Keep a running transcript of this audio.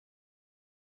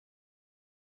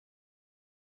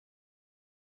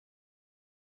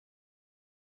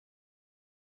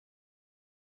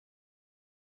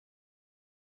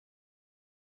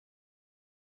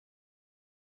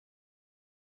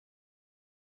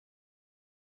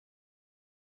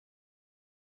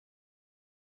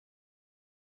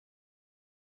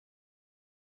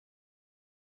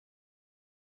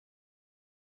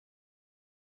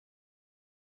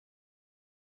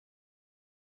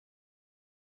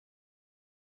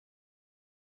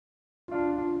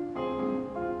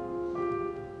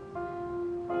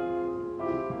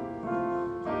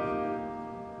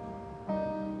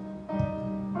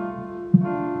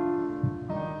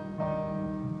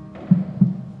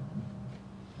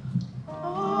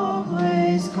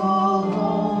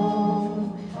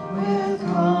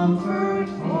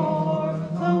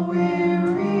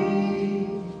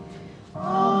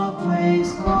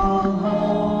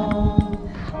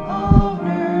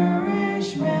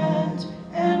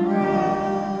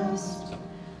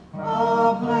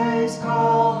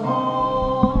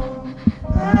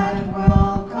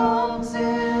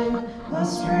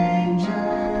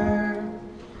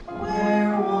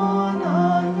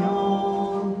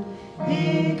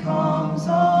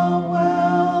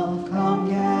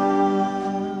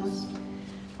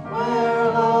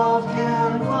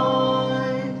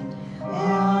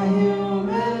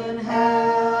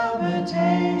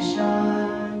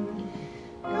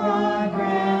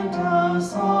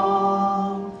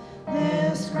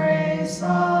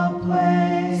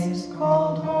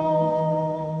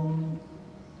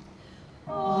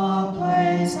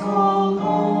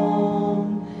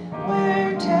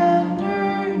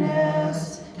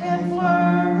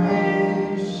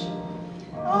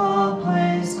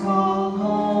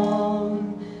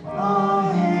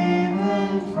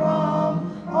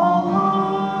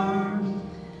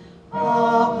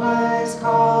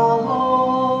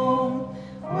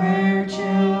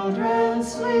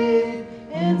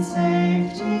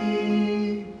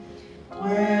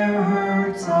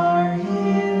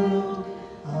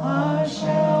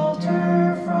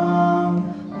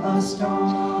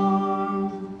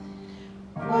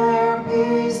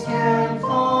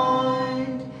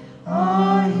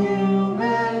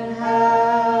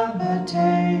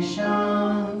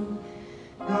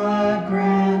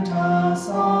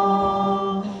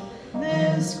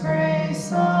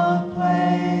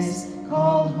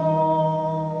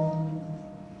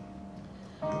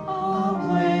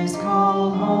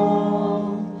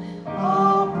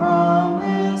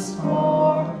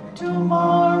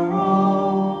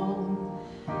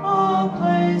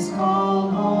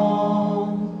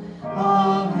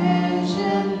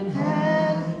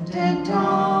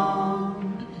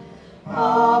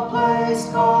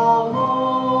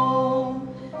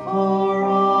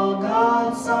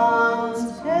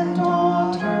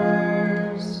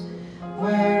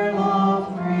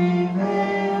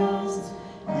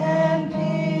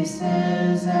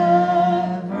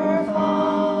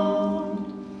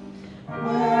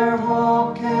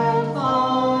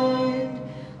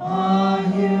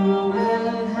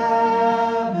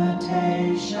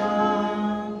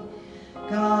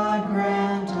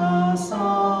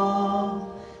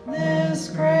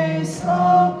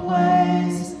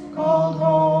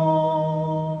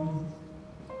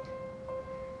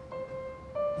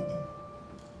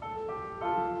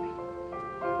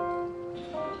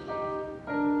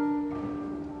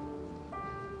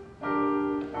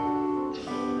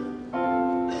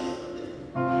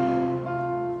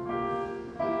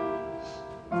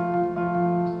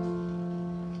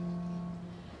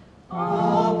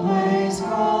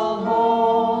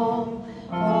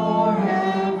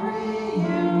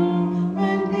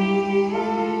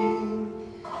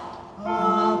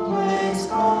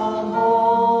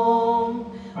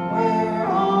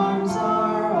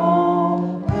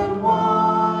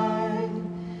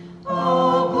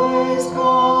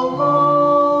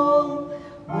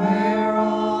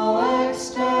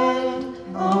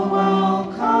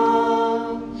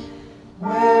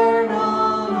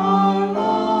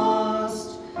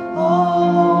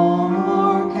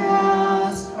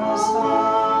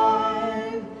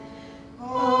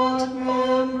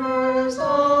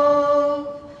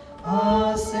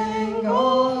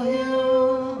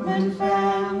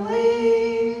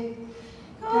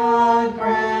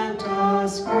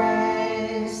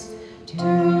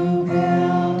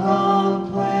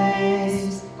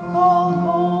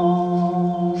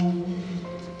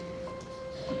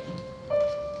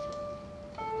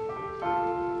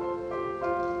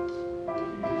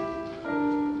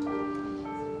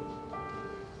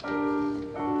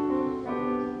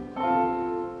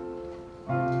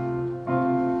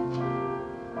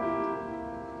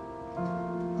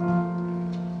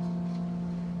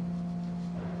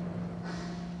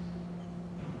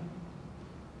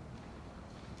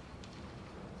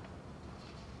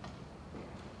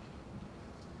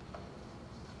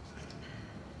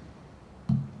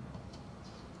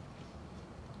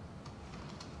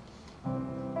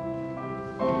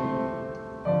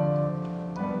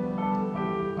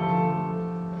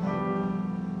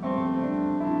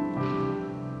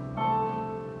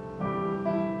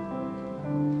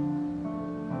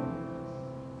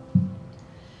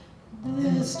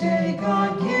This day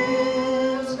God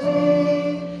gives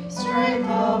me strength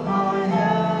of high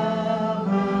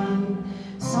heaven,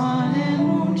 sun and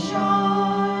moon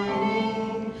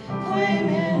shining, flame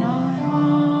in my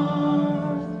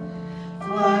heart,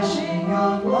 flashing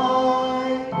of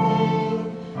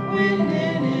lightning, wind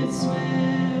in its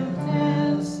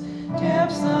swiftness,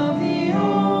 depths of the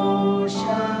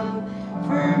ocean,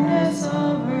 firmness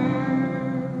of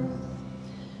earth.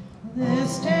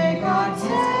 This day God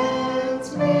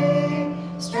sends me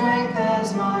strength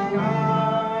as my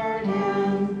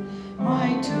guardian,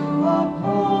 might to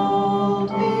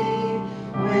uphold me,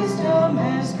 wisdom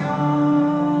as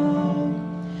guide.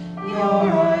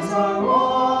 Your eyes are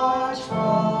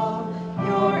watchful,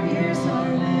 your ears are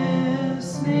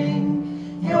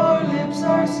listening, your lips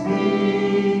are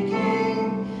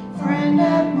speaking, friend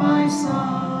at my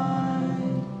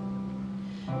side.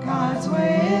 God's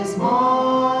way is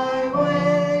my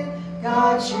way,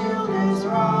 God's shield is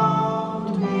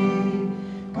round me,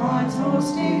 God's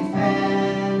host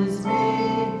defends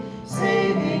me,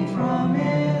 saving from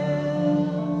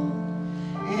ill.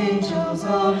 Angels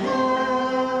of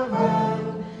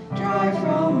heaven, drive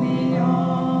from me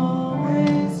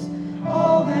always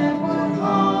all that would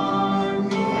harm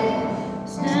me,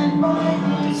 stand by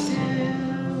me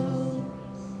still.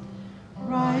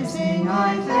 Rising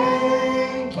I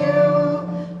thank you,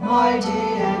 mighty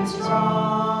and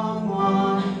strong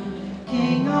one,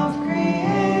 King of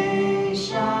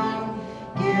creation,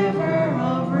 giver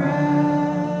of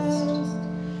rest,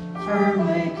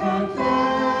 firmly confessing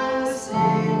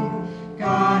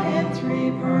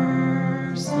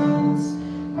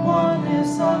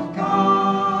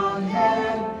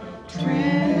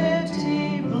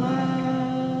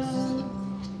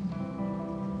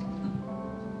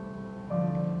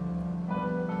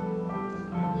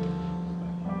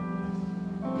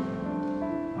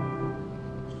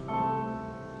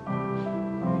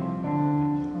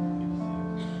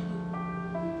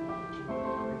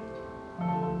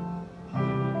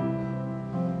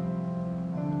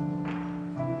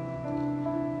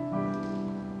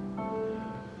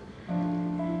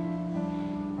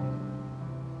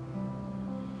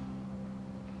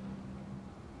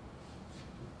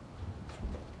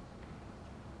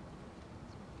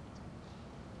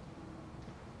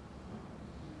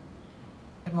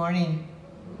Good morning.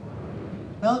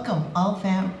 Welcome all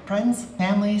friends,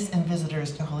 families, and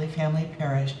visitors to Holy Family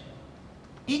Parish.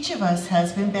 Each of us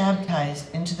has been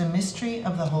baptized into the mystery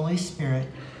of the Holy Spirit.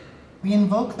 We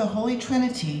invoke the Holy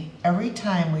Trinity every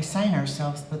time we sign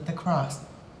ourselves with the cross.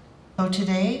 So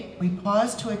today, we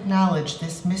pause to acknowledge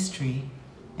this mystery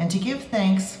and to give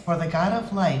thanks for the God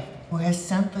of life who has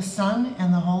sent the Son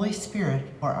and the Holy Spirit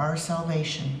for our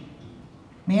salvation.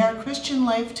 May our Christian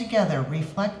life together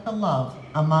reflect the love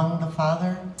among the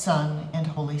Father, Son, and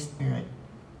Holy Spirit.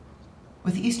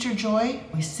 With Easter joy,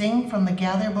 we sing from the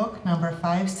Gather Book, number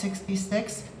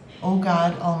 566, O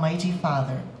God, Almighty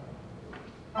Father.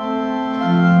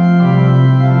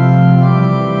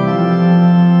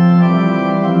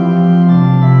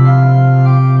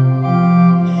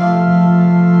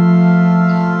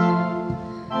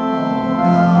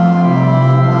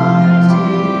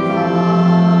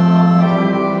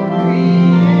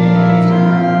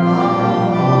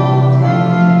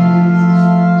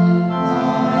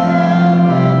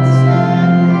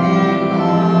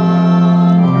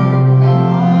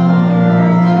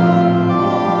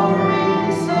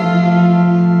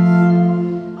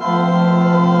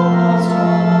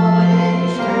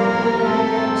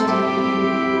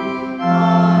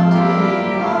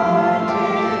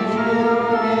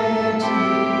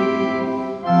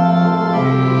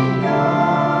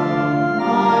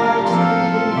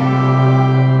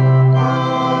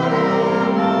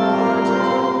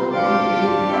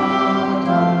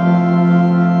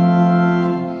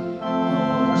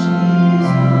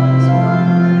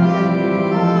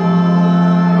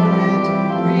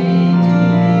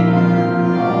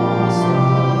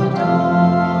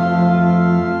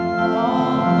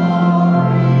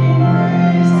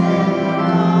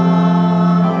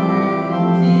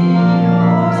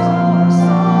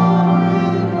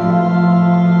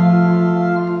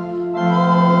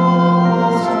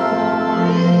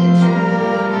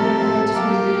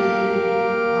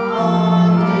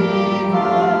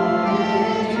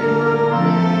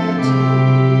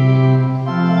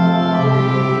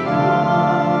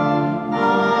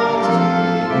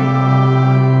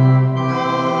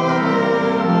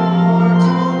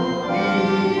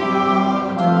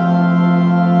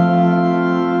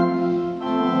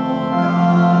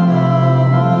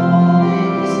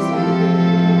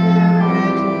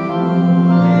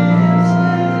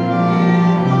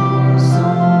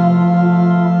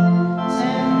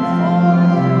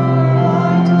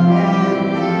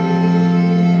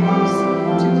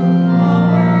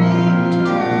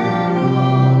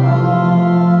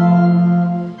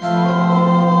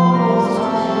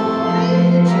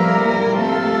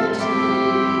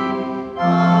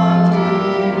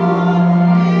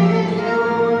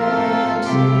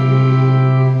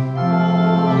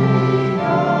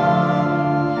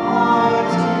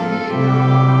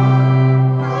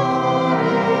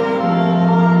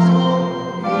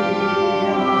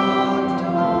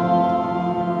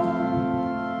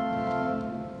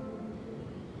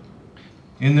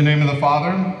 In the name of the Father,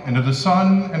 and of the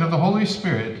Son, and of the Holy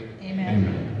Spirit. Amen.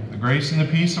 Amen. The grace and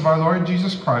the peace of our Lord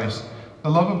Jesus Christ, the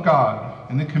love of God,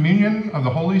 and the communion of the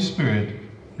Holy Spirit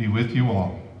be with you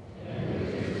all.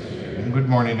 And good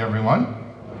morning, everyone.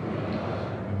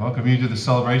 I welcome you to the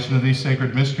celebration of these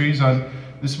sacred mysteries on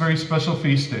this very special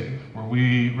feast day, where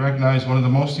we recognize one of the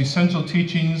most essential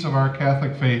teachings of our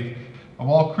Catholic faith, of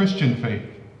all Christian faith,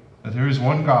 that there is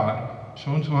one God,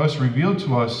 shown to us, revealed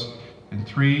to us, in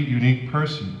three unique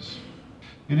persons.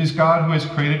 It is God who has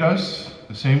created us,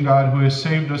 the same God who has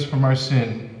saved us from our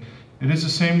sin. It is the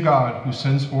same God who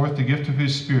sends forth the gift of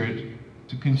his Spirit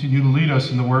to continue to lead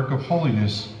us in the work of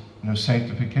holiness and of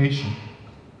sanctification.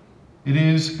 It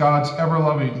is God's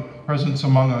ever-loving presence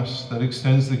among us that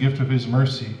extends the gift of his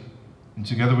mercy, and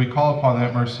together we call upon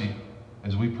that mercy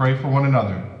as we pray for one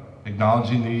another,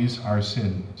 acknowledging these our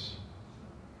sins.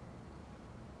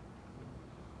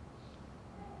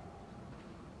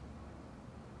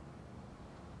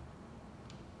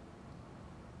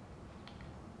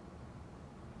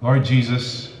 Lord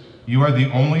Jesus, you are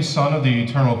the only Son of the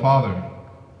eternal Father.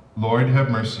 Lord,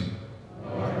 have mercy.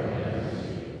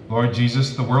 Lord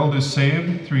Jesus, the world is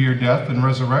saved through your death and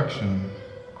resurrection.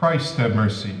 Christ, have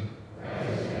mercy.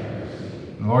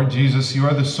 Lord Jesus, you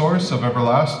are the source of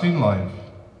everlasting life.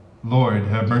 Lord,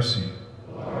 have mercy.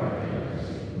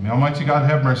 May Almighty God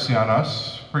have mercy on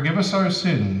us, forgive us our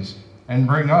sins, and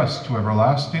bring us to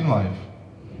everlasting life.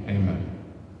 Amen.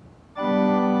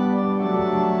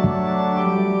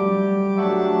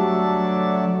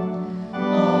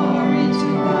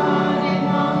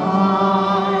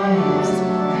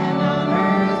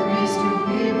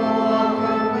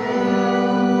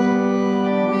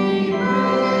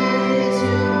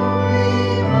 To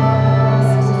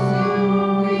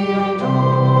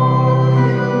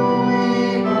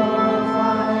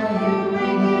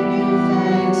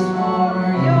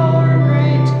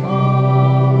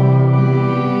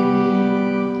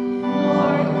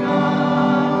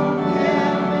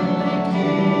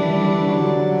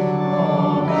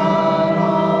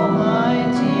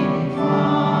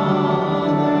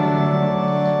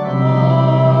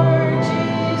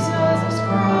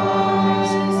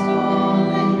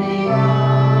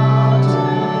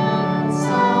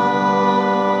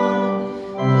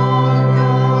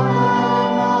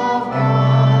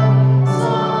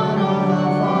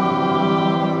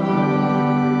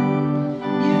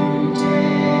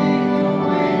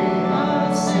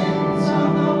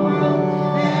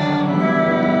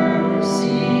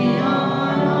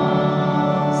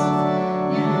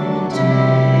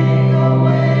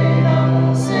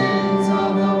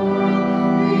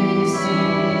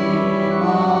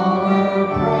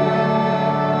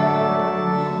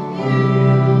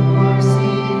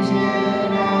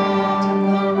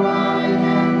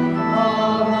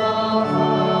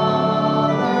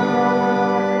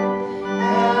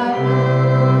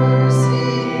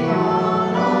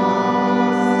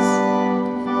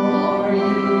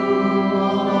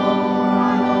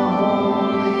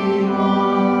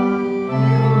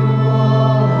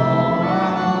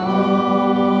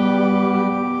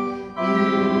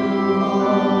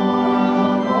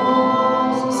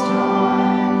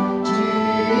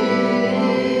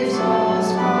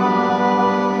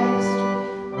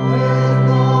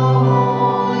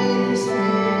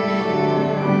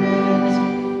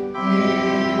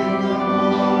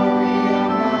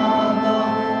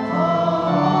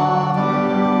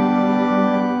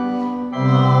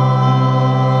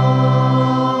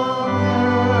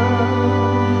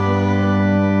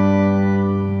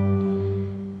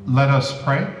Let us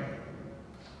pray.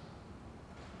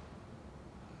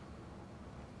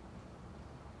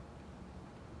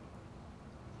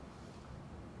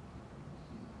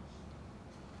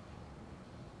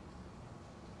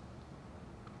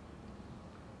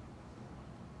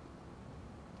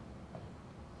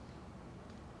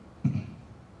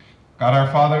 God our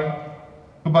Father,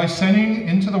 who by sending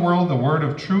into the world the word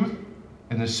of truth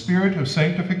and the spirit of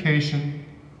sanctification,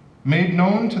 made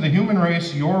known to the human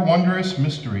race your wondrous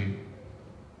mystery,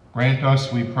 grant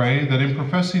us, we pray, that in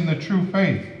professing the true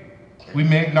faith, we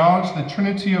may acknowledge the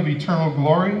Trinity of eternal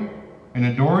glory and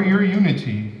adore your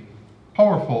unity,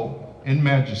 powerful in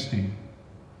majesty.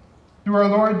 Through our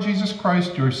Lord Jesus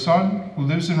Christ, your Son, who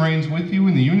lives and reigns with you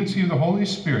in the unity of the Holy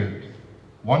Spirit,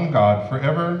 one God,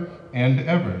 forever and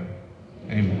ever.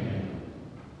 Amen.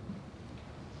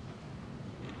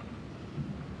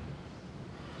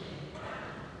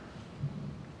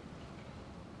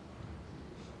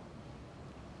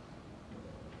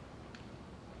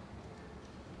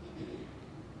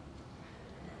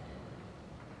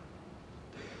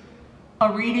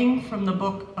 A reading from the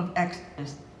book of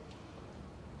Exodus.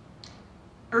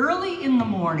 Early in the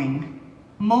morning,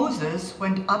 Moses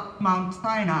went up Mount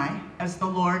Sinai as the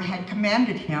Lord had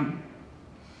commanded him,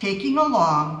 taking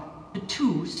along the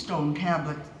 2 stone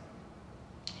tablets.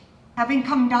 Having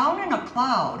come down in a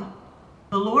cloud,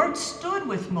 the Lord stood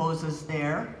with Moses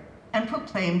there and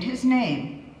proclaimed his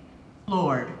name,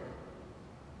 Lord.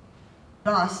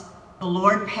 Thus the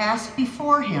Lord passed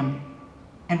before him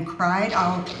and cried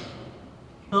out,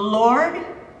 the Lord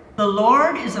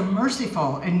is a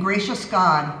merciful and gracious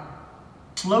God,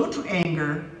 slow to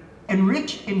anger and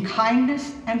rich in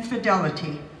kindness and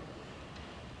fidelity.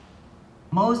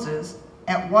 Moses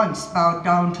at once bowed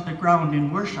down to the ground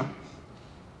in worship.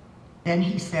 Then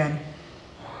he said,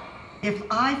 if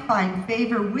I find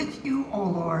favor with you, O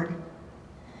Lord,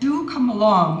 do come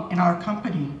along in our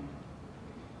company.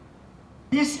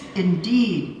 This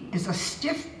indeed is a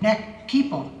stiff-necked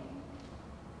people.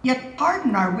 Yet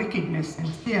pardon our wickedness and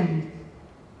sin,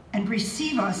 and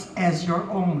receive us as your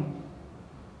own.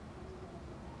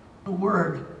 The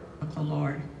word of the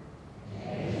Lord.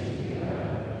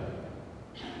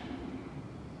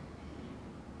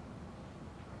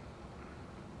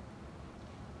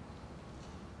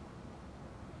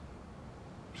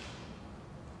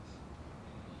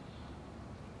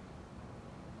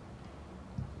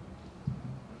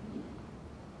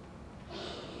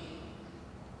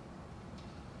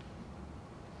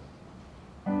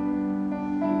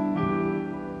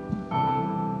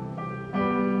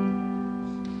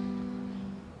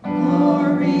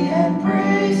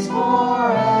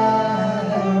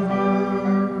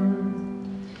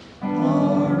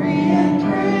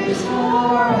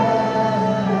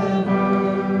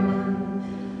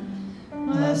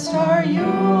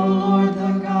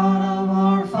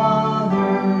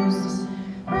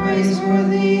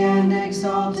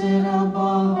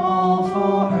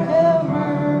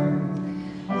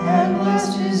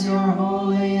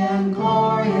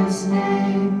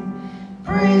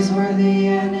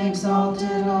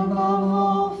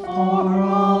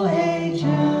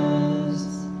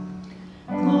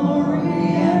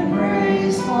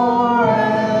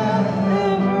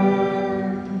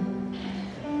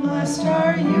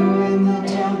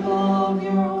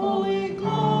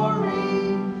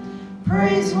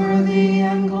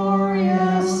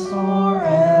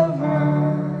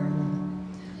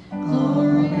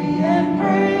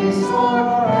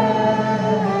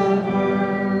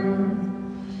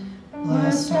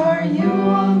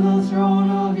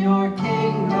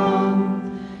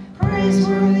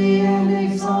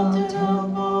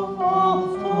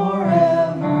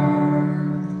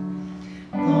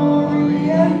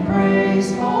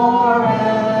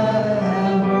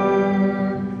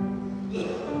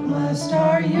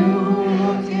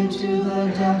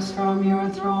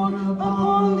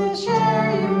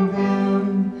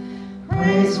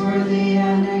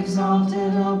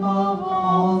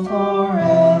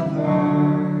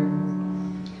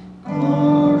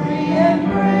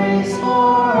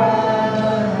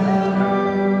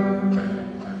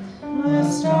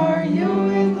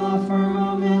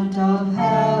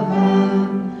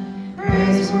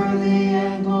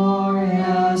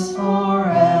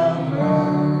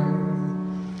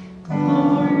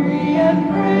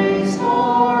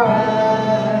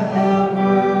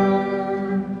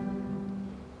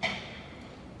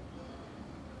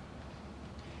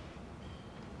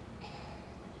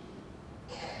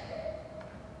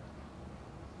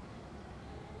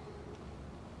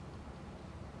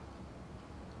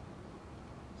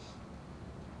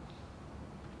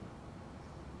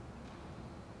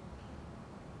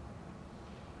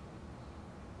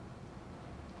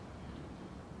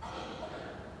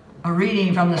 A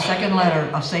reading from the second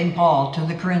letter of St. Paul to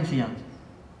the Corinthians.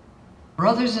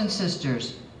 Brothers and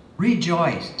sisters,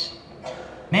 rejoice,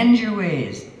 mend your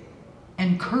ways,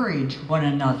 encourage one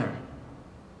another,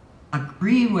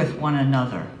 agree with one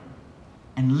another,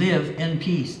 and live in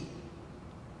peace.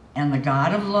 And the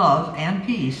God of love and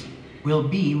peace will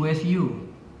be with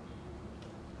you.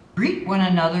 Greet one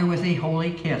another with a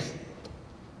holy kiss.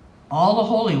 All the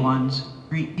holy ones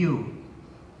greet you.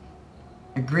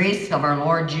 The grace of our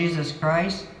Lord Jesus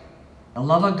Christ, the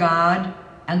love of God,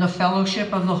 and the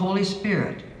fellowship of the Holy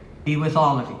Spirit be with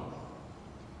all of you.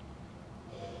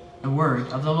 The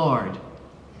word of the Lord.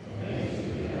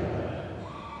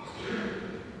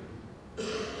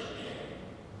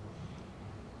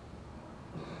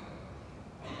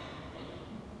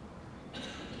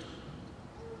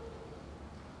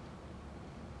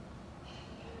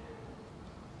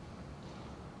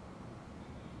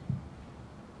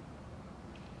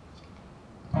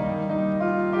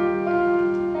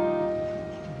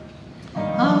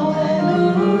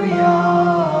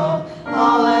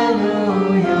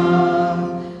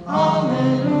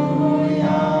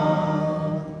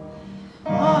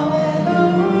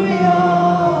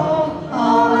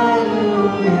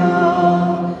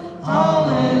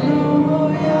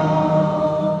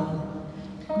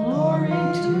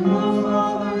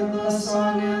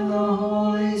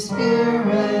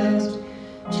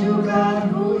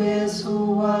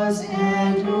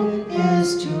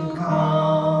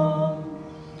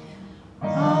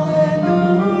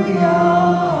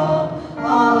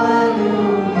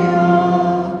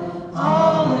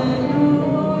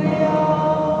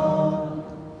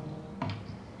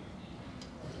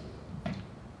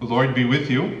 Be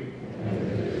with you.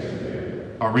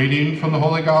 A reading from the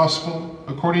Holy Gospel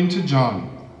according to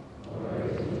John.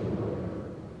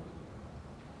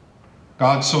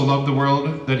 God so loved the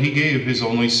world that he gave his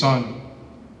only Son,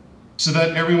 so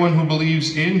that everyone who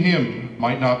believes in him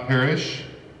might not perish,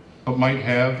 but might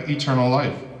have eternal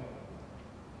life.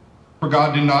 For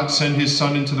God did not send his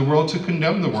Son into the world to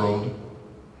condemn the world,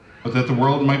 but that the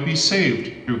world might be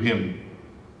saved through him.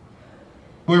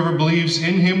 Whoever believes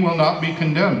in him will not be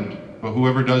condemned, but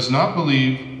whoever does not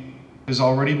believe has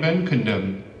already been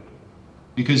condemned,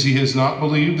 because he has not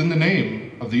believed in the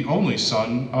name of the only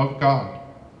Son of God.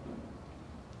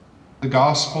 The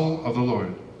Gospel of the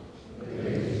Lord.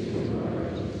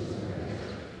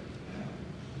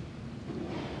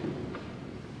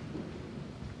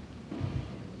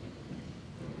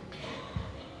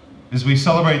 As we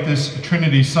celebrate this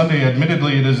Trinity Sunday,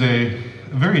 admittedly it is a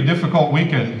very difficult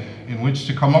weekend in which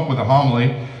to come up with a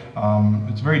homily.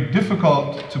 It's very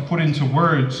difficult to put into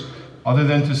words other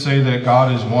than to say that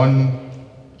God is one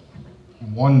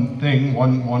thing,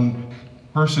 one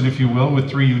person, if you will, with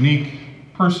three unique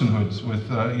personhoods. With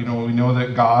we know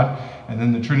that God, and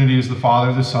then the Trinity is the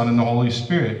Father, the Son, and the Holy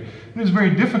Spirit. It is very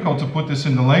difficult to put this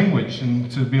into language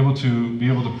and to be able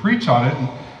to preach on it. And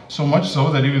so much so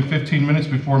that even 15 minutes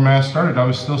before Mass started, I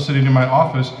was still sitting in my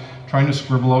office trying to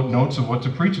scribble out notes of what to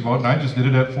preach about, and I just did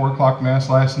it at 4 o'clock Mass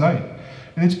last night.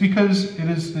 And it's because it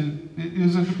is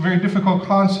a very difficult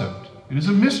concept. It is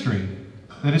a mystery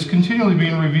that is continually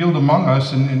being revealed among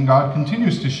us, and God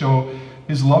continues to show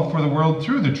his love for the world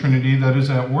through the Trinity that is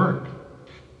at work.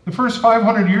 The first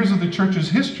 500 years of the Church's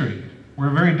history were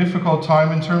a very difficult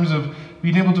time in terms of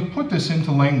being able to put this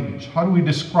into language. How do we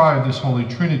describe this Holy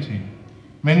Trinity?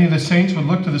 Many of the saints would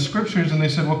look to the Scriptures and they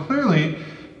said, well, clearly,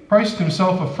 Christ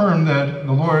himself affirmed that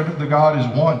the Lord, the God,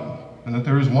 is one, and that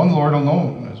there is one Lord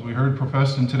alone, as we heard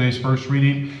professed in today's first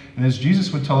reading, and as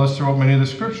Jesus would tell us throughout many of the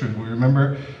Scriptures. We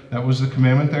remember that was the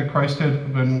commandment that Christ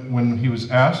had when he was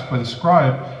asked by the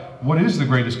scribe, what is the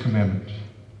greatest commandment?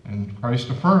 And Christ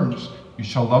affirms, you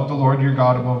shall love the Lord your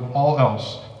God above all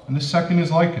else, and the second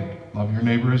is like it, love your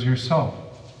neighbor as yourself.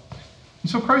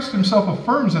 And so Christ himself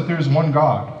affirms that there is one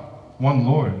God, one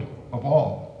Lord of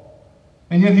all.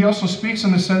 And yet he also speaks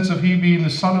in the sense of he being the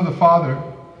Son of the Father,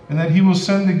 and that he will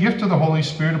send the gift of the Holy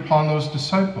Spirit upon those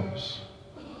disciples.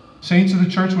 Saints of the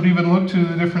Church would even look to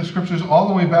the different Scriptures all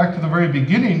the way back to the very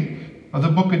beginning of the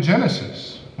book of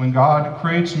Genesis, when God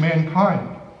creates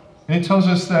mankind. And it tells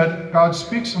us that God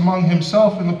speaks among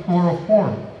himself in the plural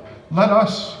form. Let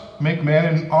us make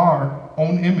man in our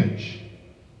own image.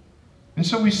 And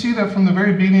so we see that from the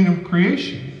very beginning of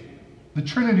creation, the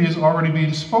Trinity is already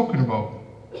being spoken about.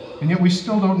 And yet we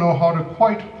still don't know how to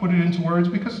quite put it into words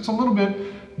because it's a little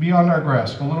bit beyond our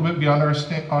grasp, a little bit beyond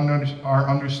our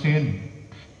understanding.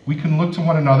 We can look to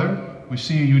one another. We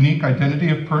see a unique identity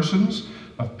of persons,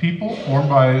 of people formed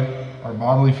by our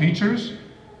bodily features.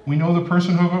 We know the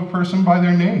personhood of a person by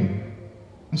their name.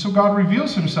 And so God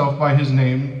reveals himself by his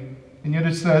name, and yet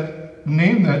it's that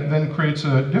name that then creates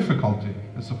a difficulty.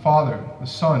 It's the Father, the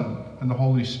Son, and the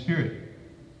Holy Spirit.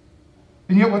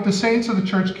 And yet what the saints of the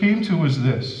church came to was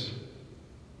this.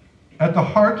 At the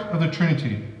heart of the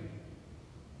Trinity,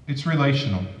 it's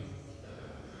relational.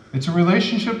 It's a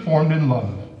relationship formed in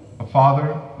love. The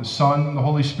Father, the Son, the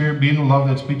Holy Spirit being the love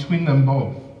that's between them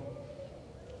both.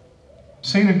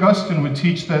 St. Augustine would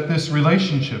teach that this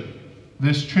relationship,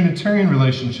 this Trinitarian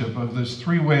relationship of this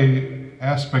three-way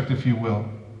aspect, if you will,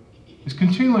 is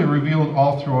continually revealed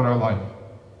all throughout our life.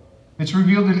 It's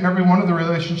revealed in every one of the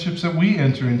relationships that we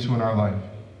enter into in our life.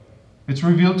 It's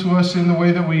revealed to us in the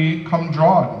way that we come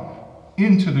drawn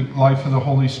into the life of the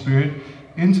Holy Spirit,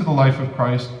 into the life of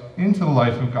Christ, into the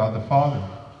life of God the Father.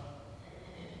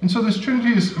 And so this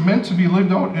Trinity is meant to be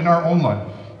lived out in our own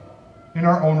life, in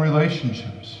our own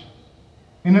relationships.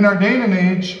 And in our day and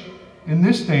age, in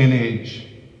this day and age,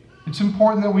 it's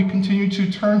important that we continue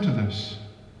to turn to this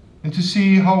and to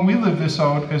see how we live this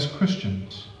out as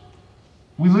Christians.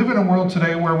 We live in a world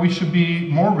today where we should be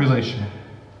more relational.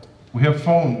 We have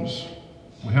phones,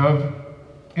 we have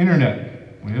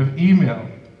internet, we have email,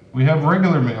 we have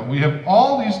regular mail, we have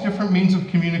all these different means of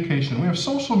communication. We have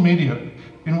social media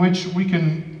in which we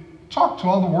can talk to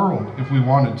all the world if we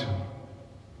wanted to.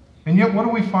 And yet what do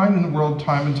we find in the world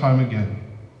time and time again?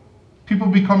 People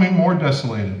becoming more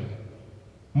desolated,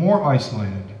 more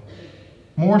isolated,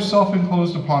 more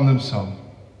self-enclosed upon themselves,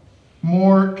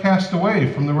 more cast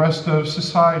away from the rest of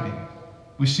society.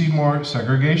 We see more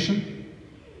segregation,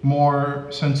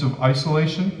 more sense of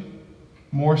isolation,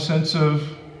 more sense of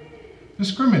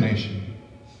discrimination.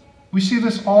 We see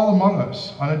this all among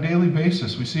us on a daily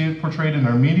basis. We see it portrayed in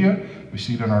our media, we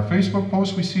see it in our Facebook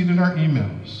posts, we see it in our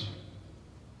emails.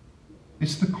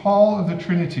 It's the call of the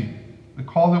Trinity, the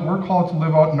call that we're called to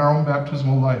live out in our own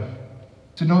baptismal life,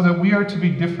 to know that we are to be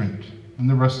different than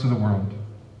the rest of the world.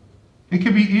 It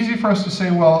can be easy for us to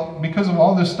say, well, because of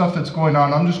all this stuff that's going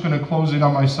on, I'm just going to close in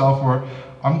on myself, or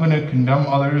I'm going to condemn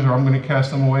others, or I'm going to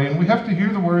cast them away. And we have to hear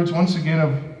the words once again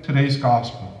of today's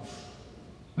gospel.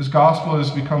 This gospel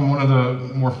has become one of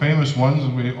the more famous ones.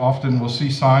 We often will see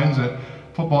signs at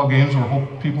football games where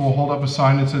people will hold up a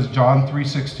sign that says John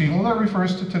 3:16. Well, that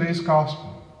refers to today's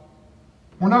gospel.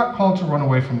 We're not called to run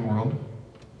away from the world.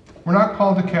 We're not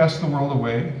called to cast the world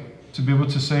away, to be able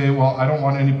to say, well, I don't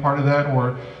want any part of that,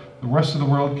 or the rest of the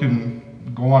world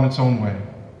can go on its own way.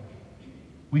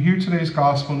 We hear today's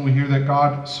gospel and we hear that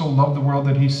God so loved the world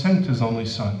that he sent his only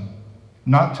Son,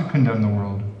 not to condemn the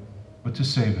world, but to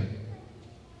save it.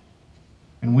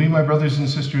 And we, my brothers and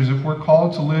sisters, if we're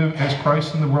called to live as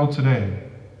Christ in the world today,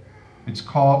 it's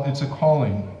a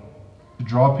calling to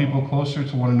draw people closer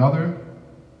to one another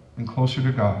and closer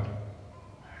to God.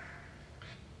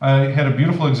 I had a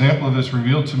beautiful example of this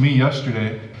revealed to me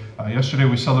yesterday. Yesterday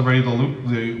we celebrated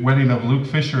the wedding of Luke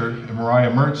Fisher and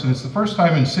Mariah Mertz, and it's the first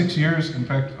time in 6 years, in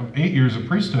fact, of 8 years of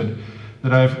priesthood,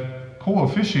 that I've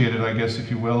co-officiated, I guess,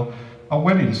 if you will, a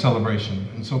wedding celebration.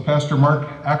 And so Pastor Mark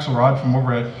Axelrod from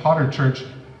over at Potter Church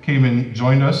came and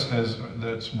joined us, as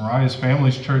that's Mariah's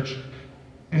family's church,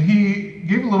 and he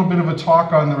gave a little bit of a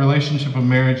talk on the relationship of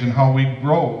marriage and how we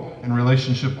grow in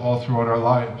relationship all throughout our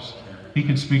lives. He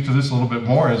could speak to this a little bit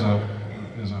more as a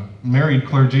married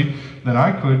clergy than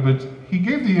I could, but he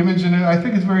gave the image, and I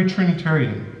think it's very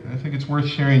Trinitarian. I think it's worth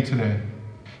sharing today.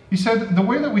 He said the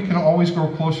way that we can always grow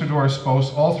closer to our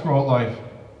spouse all throughout life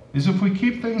is if we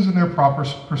keep things in their proper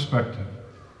perspective.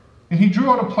 And he drew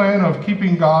out a plan of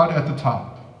keeping God at the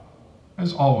top,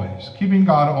 as always, keeping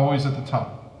God always at the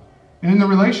top. And in the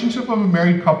relationship of a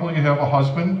married couple, you have a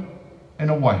husband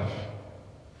and a wife.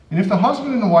 And if the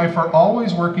husband and the wife are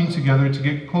always working together to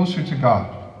get closer to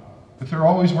God, if they're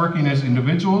always working as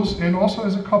individuals and also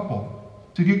as a couple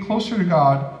to get closer to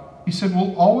God, he said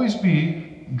we'll always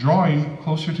be drawing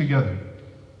closer together.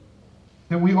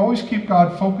 That we always keep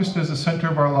God focused as the center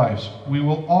of our lives. We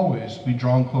will always be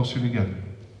drawn closer together.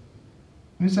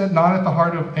 And is that not at the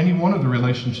heart of any one of the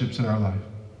relationships in our life?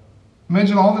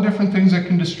 Imagine all the different things that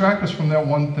can distract us from that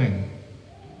one thing.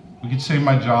 We could say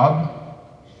my job,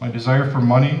 my desire for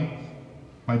money,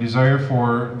 my desire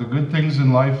for the good things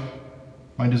in life,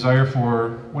 my desire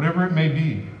for whatever it may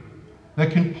be,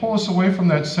 that can pull us away from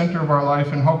that center of our life,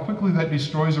 and how quickly that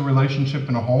destroys a relationship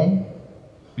in a home,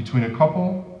 between a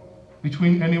couple,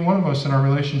 between any one of us in our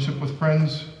relationship with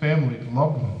friends, family,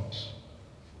 loved ones.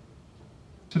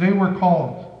 Today we're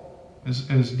called,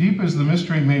 as deep as the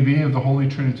mystery may be of the Holy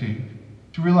Trinity,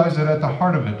 to realize that at the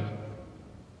heart of it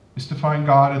is to find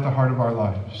God at the heart of our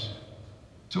lives,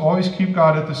 to always keep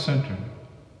God at the center,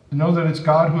 to know that it's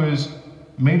God who has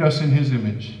made us in his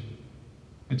image.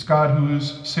 It's God who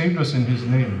has saved us in his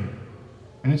name.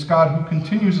 And it's God who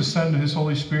continues to send his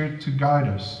Holy Spirit to guide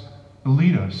us, to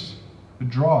lead us, to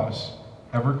draw us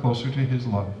ever closer to his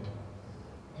love.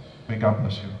 May God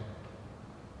bless you.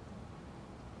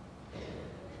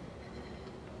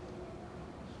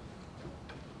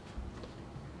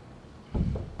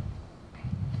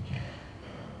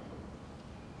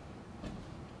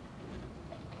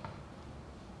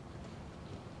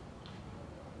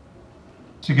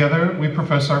 Together we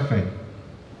profess our faith.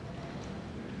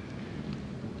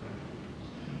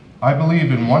 I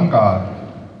believe in one God,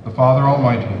 the Father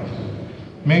Almighty,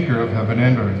 maker of heaven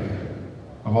and earth,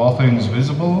 of all things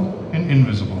visible and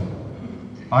invisible.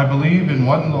 I believe in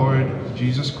one Lord,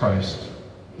 Jesus Christ,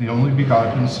 the only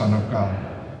begotten Son of God,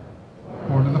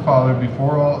 born of the Father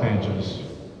before all ages,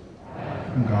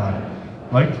 from God,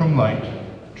 light from light,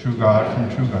 true God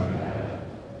from true God,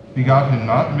 begotten,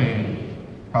 not made,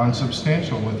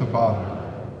 consubstantial with the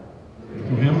Father.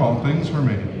 Through him all things were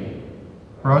made.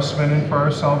 For us men and for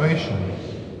our salvation,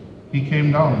 he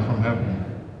came down from heaven,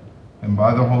 and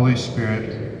by the Holy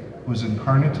Spirit was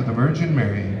incarnate to the Virgin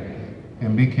Mary,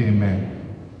 and became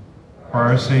man. For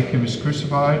our sake he was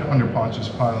crucified under Pontius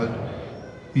Pilate.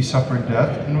 He suffered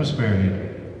death and was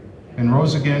buried, and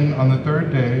rose again on the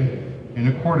third day in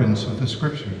accordance with the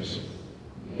Scriptures.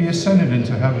 He ascended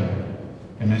into heaven,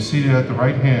 and is seated at the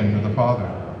right hand of the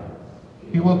Father.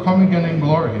 He will come again in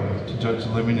glory to judge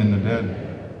the living and the dead,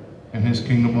 and his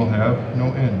kingdom will have no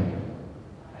end.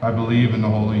 I believe in the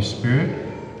Holy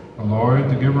Spirit, the Lord,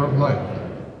 the giver of life,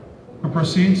 who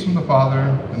proceeds from the Father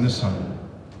and the Son,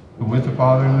 who with the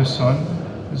Father and the Son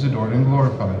is adored and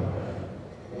glorified,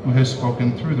 who has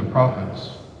spoken through the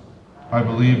prophets. I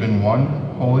believe in one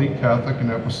holy Catholic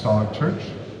and Apostolic Church.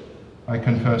 I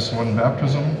confess one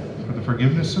baptism for the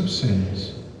forgiveness of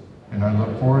sins, and I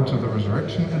look forward to the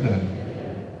resurrection of the dead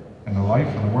and the life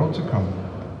of the world to come.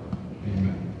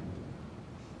 Amen.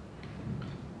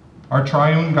 Our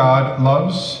triune God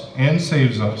loves and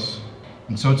saves us,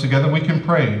 and so together we can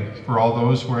pray for all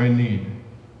those who are in need.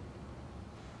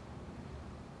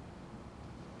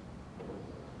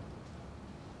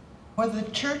 For the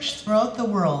Church throughout the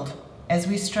world, as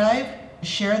we strive to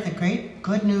share the great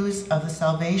good news of the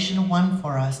salvation won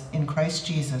for us in Christ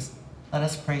Jesus, let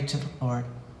us pray to the Lord.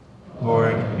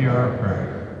 Lord, hear our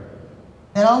prayer.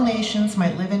 That all nations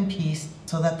might live in peace,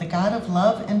 so that the God of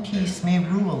love and peace may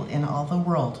rule in all the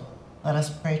world, let us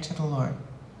pray to the Lord.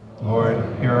 Lord,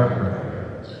 hear our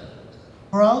prayer.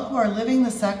 For all who are living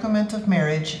the sacrament of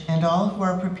marriage and all who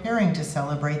are preparing to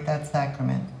celebrate that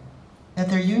sacrament, that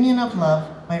their union of love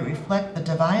might reflect the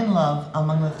divine love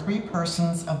among the three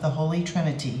persons of the Holy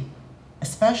Trinity,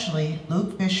 especially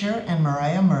Luke Fisher and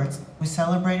Mariah Mertz, who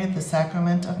celebrated the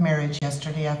sacrament of marriage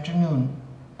yesterday afternoon.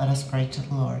 Let us pray to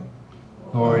the Lord.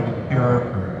 Lord, hear our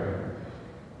prayer.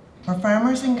 For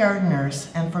farmers and gardeners,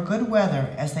 and for good weather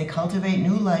as they cultivate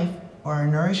new life for our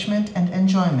nourishment and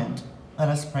enjoyment, let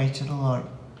us pray to the Lord.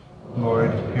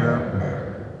 Lord, hear our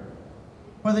prayer.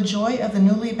 For the joy of the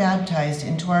newly baptized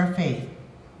into our faith,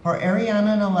 for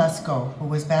Ariana Nalesko, who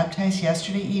was baptized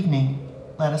yesterday evening,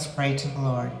 let us pray to the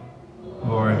Lord.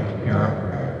 Lord, hear our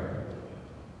prayer.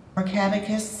 For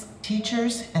catechists,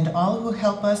 teachers, and all who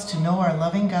help us to know our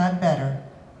loving God better,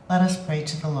 let us pray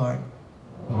to the Lord.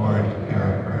 Lord, hear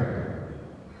our prayer.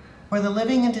 For the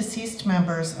living and deceased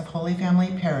members of Holy Family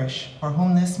Parish, for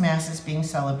whom this Mass is being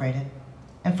celebrated,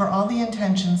 and for all the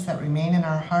intentions that remain in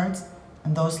our hearts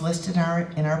and those listed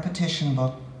in our petition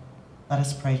book, let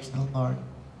us pray to the Lord.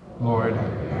 Lord,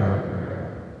 hear our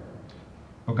prayer.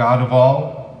 O God of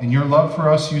all, in your love for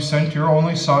us you sent your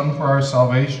only Son for our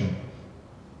salvation.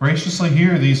 Graciously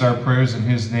hear these our prayers in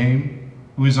his name,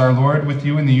 who is our Lord, with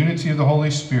you in the unity of the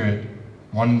Holy Spirit,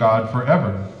 one God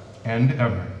forever and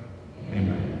ever.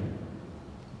 Amen.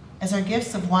 As our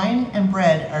gifts of wine and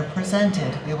bread are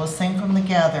presented, we will sing from the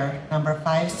Gather, number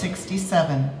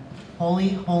 567, Holy,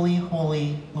 Holy,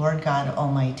 Holy, Lord God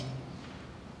Almighty.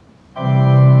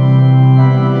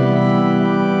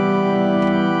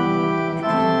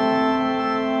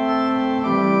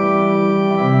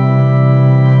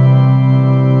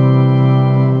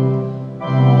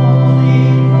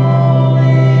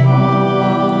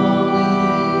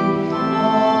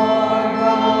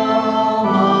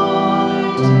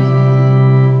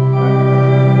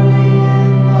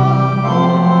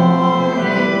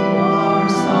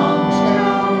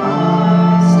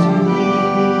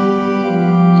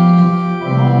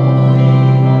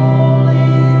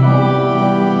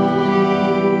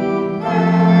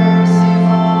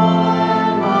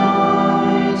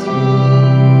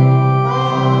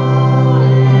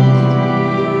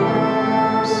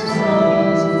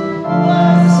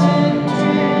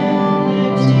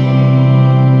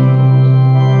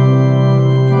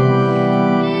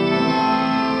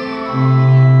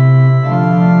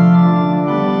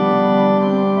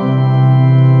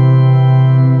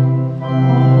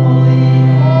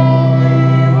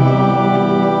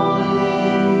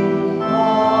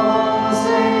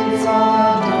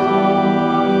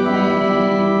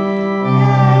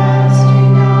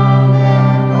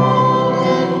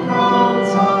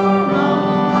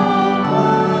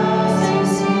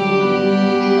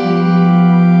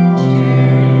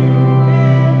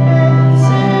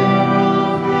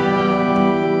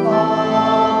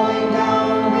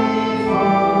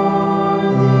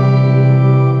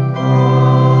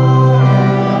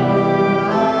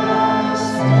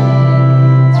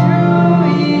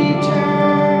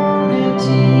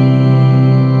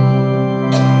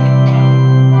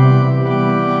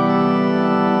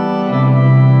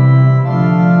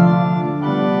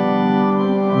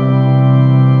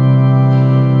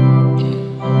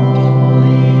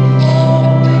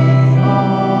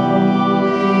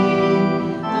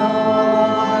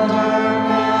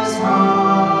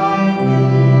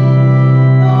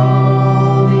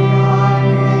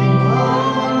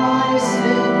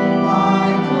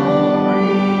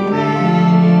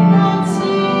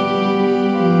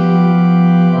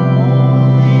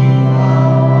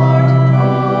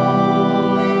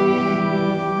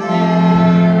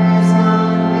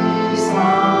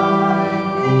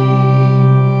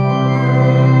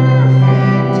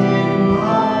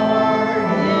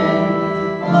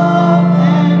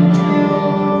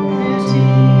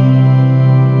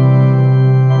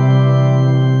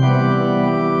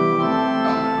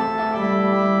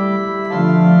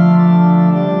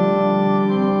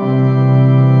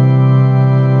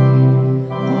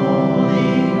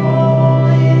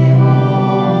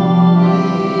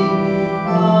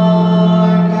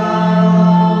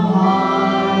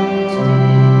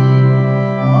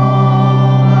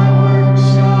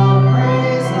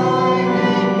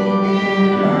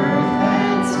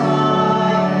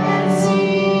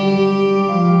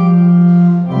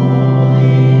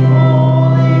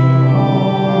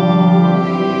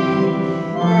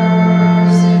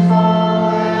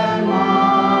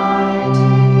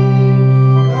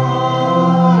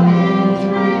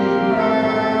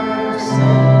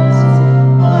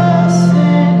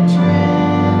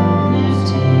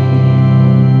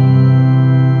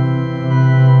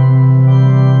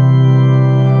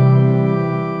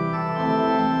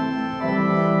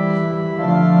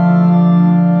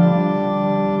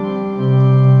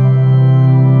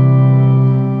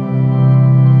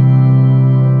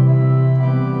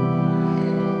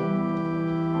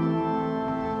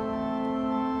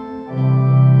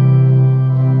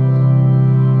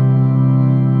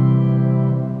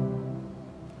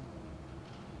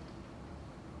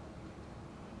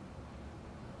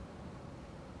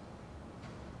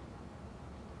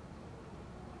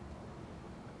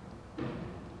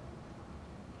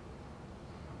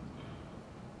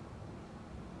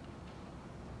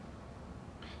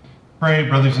 Pray,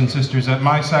 brothers and sisters, that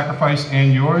my sacrifice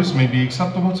and yours may be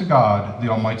acceptable to God, the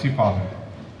Almighty Father.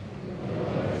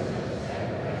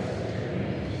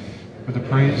 For the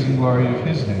praise and glory of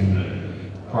his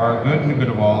name, for our good and the good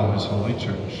of all of his holy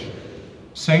church.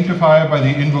 Sanctify by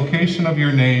the invocation of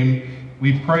your name,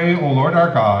 we pray, O Lord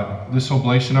our God, this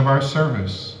oblation of our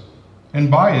service, and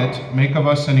by it make of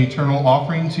us an eternal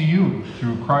offering to you,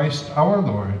 through Christ our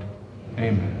Lord.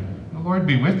 Amen. The Lord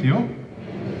be with you.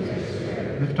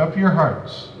 Lift up your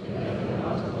hearts.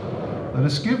 Let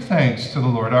us give thanks to the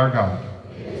Lord our God.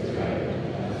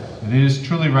 It is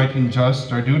truly right and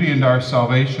just, our duty and our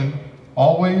salvation,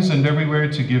 always and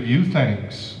everywhere to give you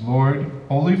thanks, Lord,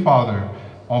 Holy Father,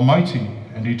 Almighty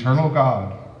and eternal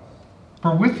God.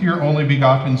 For with your only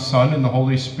begotten Son and the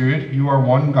Holy Spirit, you are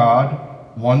one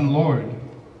God, one Lord,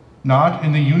 not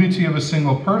in the unity of a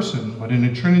single person, but in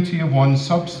a trinity of one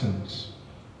substance.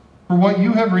 For what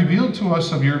you have revealed to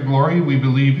us of your glory, we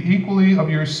believe equally of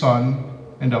your Son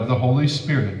and of the Holy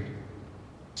Spirit,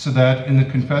 so that in the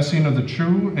confessing of the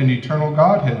true and eternal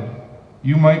Godhead,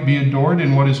 you might be adored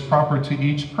in what is proper to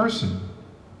each person,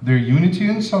 their unity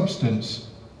in substance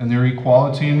and their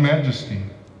equality in majesty.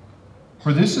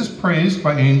 For this is praised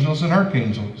by angels and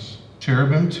archangels,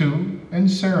 cherubim too,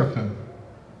 and seraphim,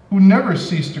 who never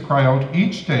cease to cry out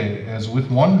each day, as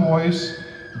with one voice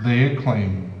they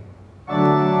acclaim.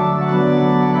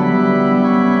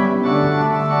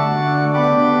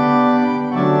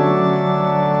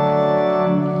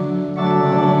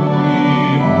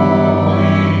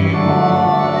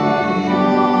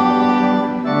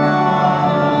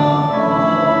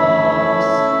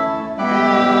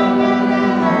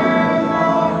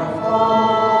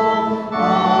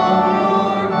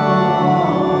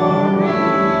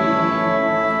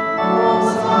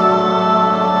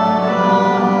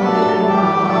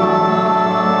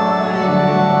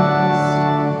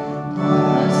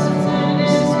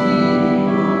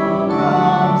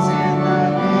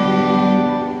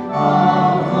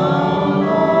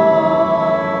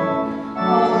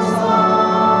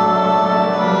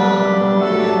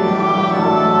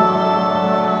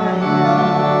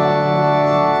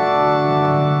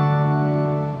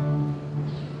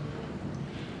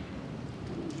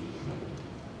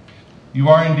 You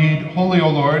are indeed holy, O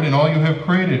Lord, and all you have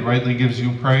created rightly gives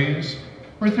you praise.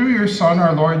 For through your Son,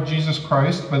 our Lord Jesus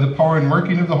Christ, by the power and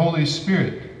working of the Holy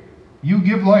Spirit, you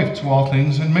give life to all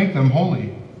things and make them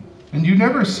holy. And you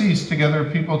never cease to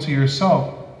gather people to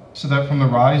yourself, so that from the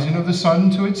rising of the sun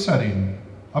to its setting,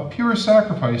 a pure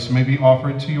sacrifice may be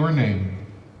offered to your name.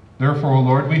 Therefore, O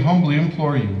Lord, we humbly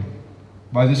implore you,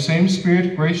 by the same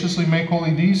Spirit, graciously make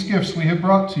holy these gifts we have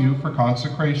brought to you for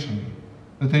consecration,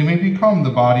 that they may become the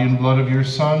body and blood of your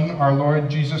Son, our Lord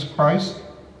Jesus Christ,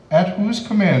 at whose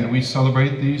command we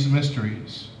celebrate these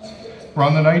mysteries. For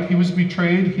on the night he was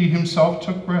betrayed, he himself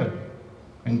took bread,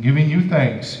 and giving you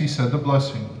thanks, he said the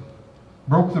blessing,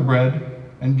 broke the bread,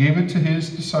 and gave it to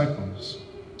his disciples,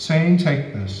 saying,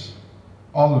 "Take this,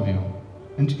 all of you,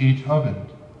 and eat of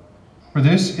it. For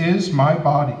this is my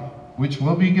body, which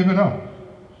will be given up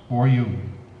for you."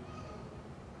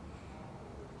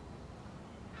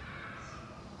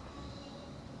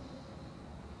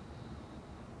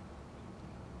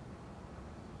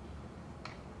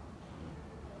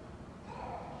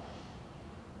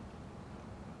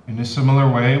 In a similar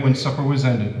way, when supper was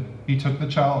ended, he took the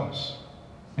chalice,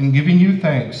 and giving you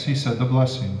thanks, he said the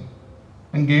blessing,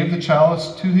 and gave the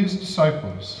chalice to his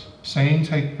disciples, saying,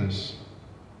 "Take this,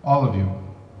 all of you,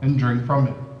 and drink from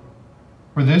it.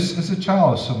 For this is the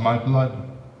chalice of my blood,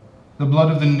 the blood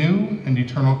of the new and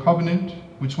eternal covenant,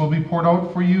 which will be poured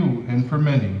out for you and for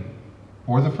many,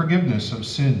 for the forgiveness of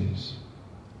sins.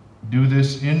 Do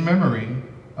this in memory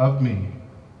of me."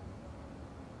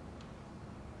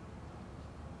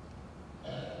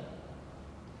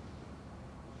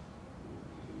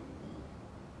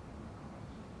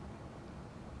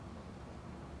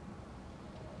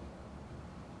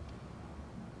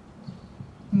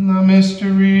 The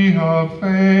mystery of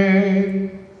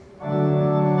faith.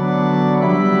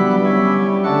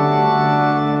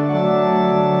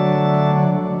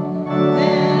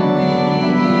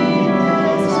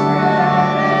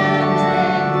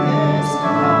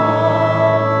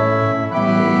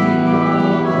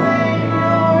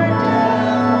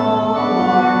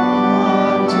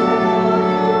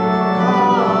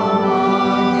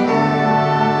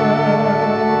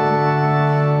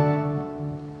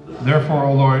 Therefore,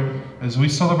 O Lord, as we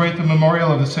celebrate the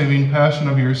memorial of the saving passion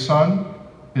of your Son,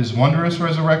 his wondrous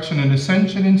resurrection and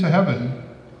ascension into heaven,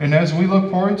 and as we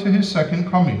look forward to his second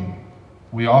coming,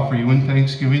 we offer you in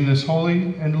thanksgiving this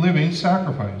holy and living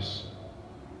sacrifice.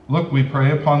 Look, we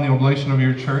pray, upon the oblation of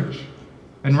your church,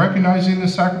 and recognizing the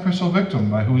sacrificial victim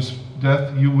by whose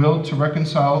death you willed to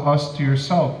reconcile us to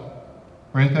yourself,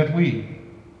 grant that we,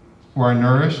 who are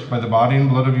nourished by the body and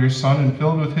blood of your Son and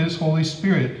filled with his Holy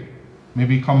Spirit, may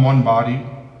become one body,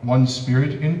 one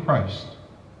spirit in Christ.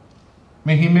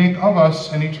 May he make of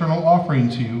us an eternal offering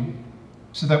to you,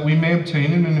 so that we may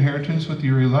obtain an inheritance with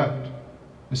your elect,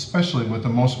 especially with the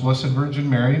most blessed Virgin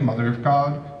Mary, Mother of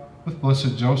God, with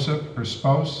blessed Joseph, her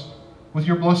spouse, with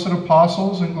your blessed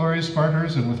apostles and glorious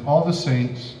martyrs, and with all the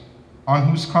saints, on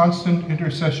whose constant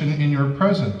intercession in your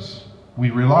presence we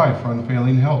rely for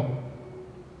unfailing help.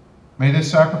 May this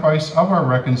sacrifice of our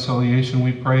reconciliation,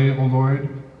 we pray, O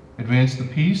Lord, advance the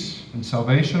peace and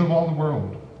salvation of all the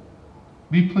world.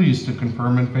 Be pleased to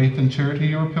confirm in faith and charity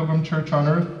your pilgrim church on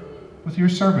earth, with your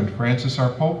servant Francis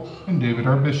our Pope and David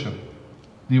our Bishop,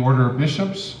 the order of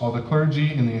bishops, all the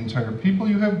clergy, and the entire people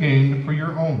you have gained for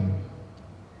your own.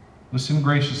 Listen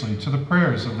graciously to the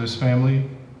prayers of this family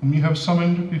whom you have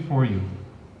summoned before you.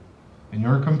 In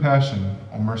your compassion,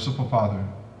 O merciful Father,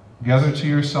 gather to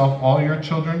yourself all your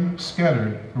children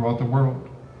scattered throughout the world.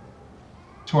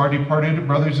 To our departed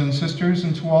brothers and sisters,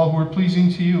 and to all who are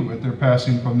pleasing to you at their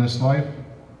passing from this life,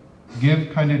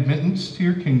 give kind admittance to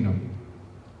your kingdom.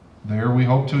 There we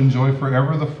hope to enjoy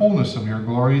forever the fullness of your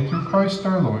glory through Christ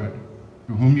our Lord,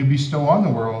 through whom you bestow on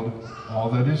the world all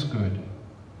that is good.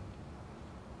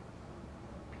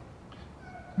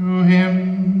 Through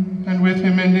him, and with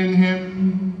him, and in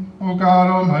him, O God,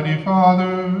 Almighty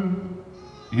Father,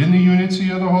 in the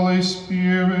unity of the Holy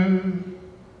Spirit,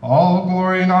 all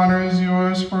glory and honor is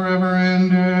yours forever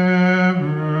and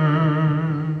ever.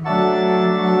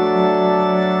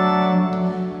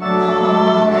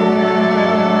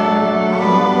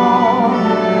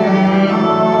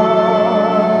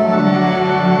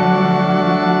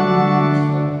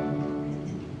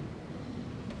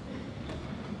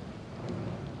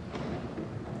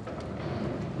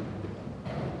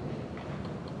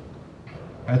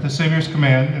 At the Savior's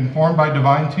command, informed by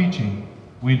divine teaching,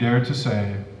 we dare to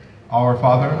say, Our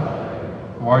Father,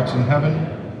 who art in heaven,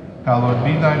 hallowed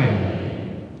be thy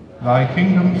name. Thy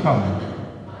kingdom come,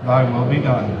 thy will be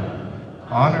done,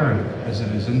 on earth as it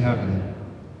is in heaven.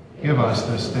 Give us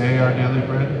this day our daily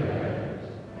bread,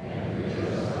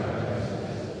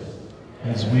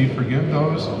 as we forgive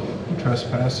those who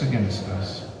trespass against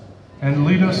us. And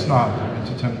lead us not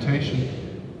into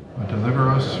temptation, but deliver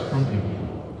us from evil.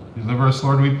 Deliver us,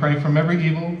 Lord, we pray, from every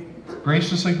evil.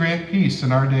 Graciously grant peace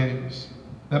in our days,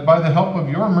 that by the help of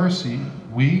your mercy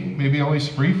we may be always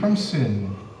free from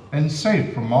sin and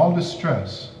safe from all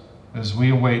distress, as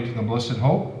we await the blessed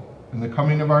hope and the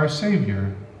coming of our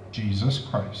Savior, Jesus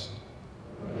Christ.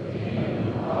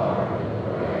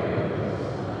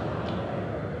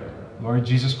 Lord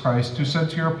Jesus Christ, who said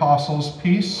to your apostles,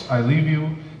 Peace I leave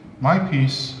you, my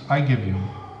peace I give you.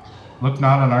 Look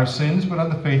not on our sins, but on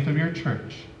the faith of your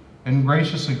church, and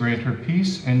graciously grant her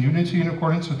peace and unity in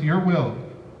accordance with your will,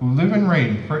 who live and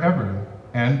reign forever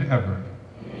and ever.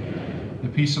 Amen. The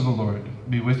peace of the Lord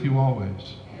be with you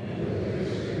always.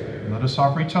 And let us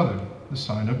offer each other the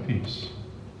sign of peace.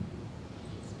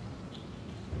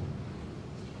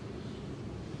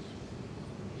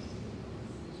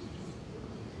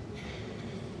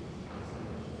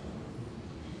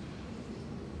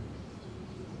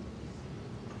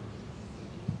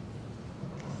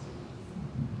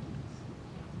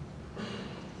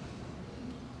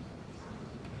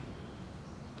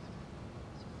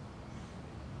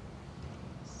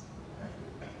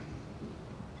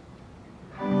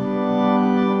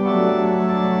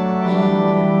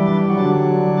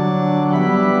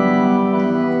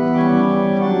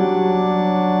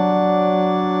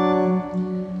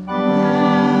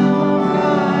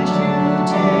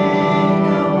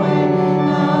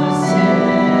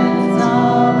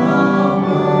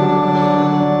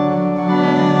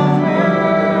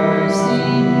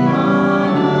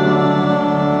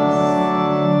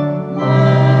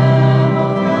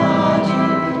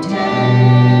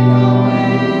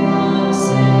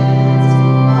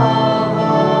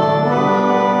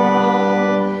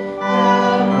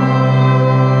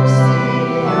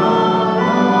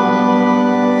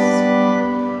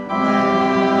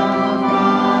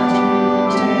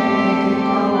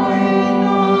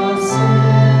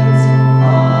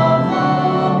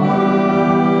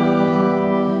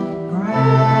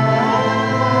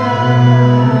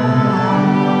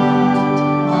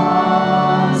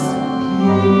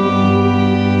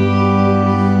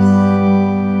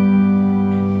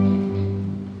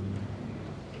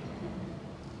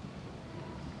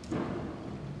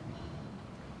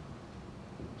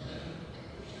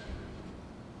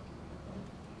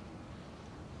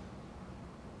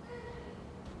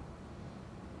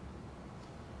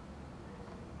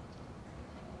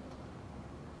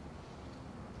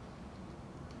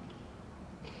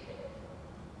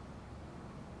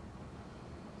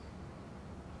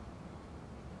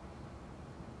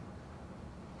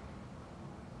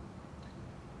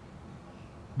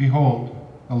 Behold,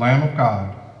 the Lamb of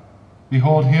God.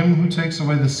 Behold him who takes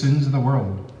away the sins of the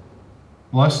world.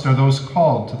 Blessed are those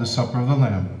called to the supper of the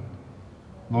Lamb.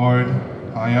 Lord,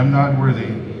 I am not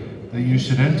worthy that you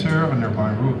should enter under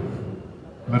my roof,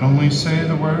 but only say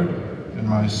the word, and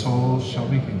my soul shall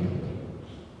be healed.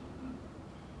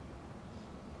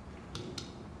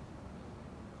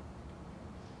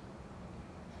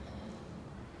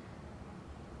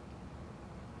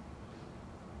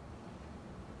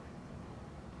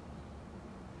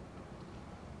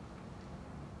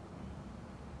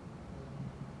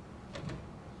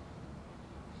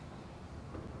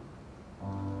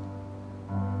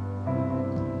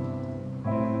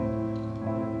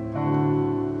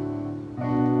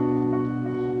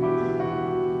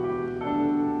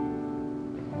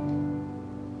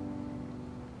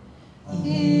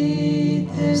 Eat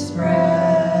this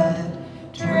bread,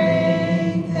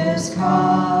 drink this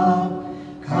cup,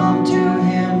 come to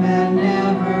him and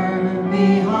never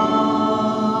be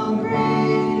hungry.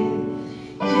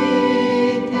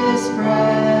 Eat this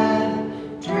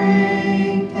bread,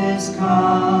 drink this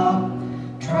cup,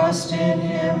 trust in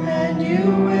him and you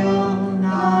will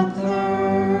not thirst.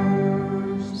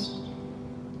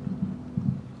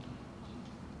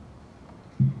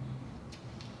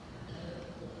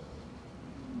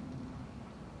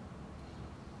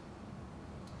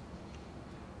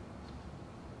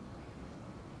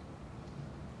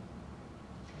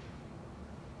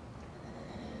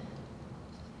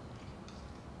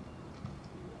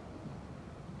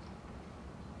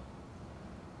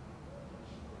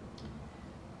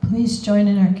 Please join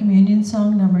in our communion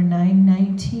song number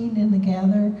 919 in the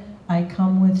Gather, I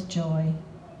Come with Joy.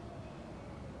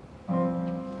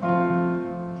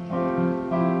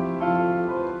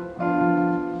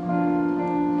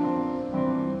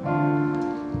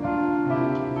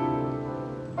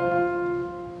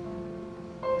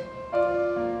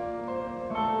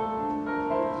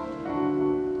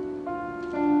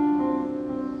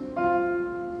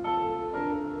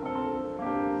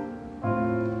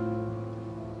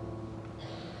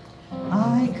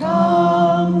 I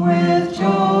come with joy,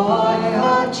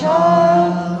 a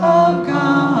child of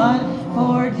God,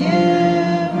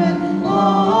 forgiven,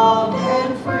 loved,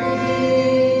 and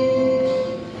free.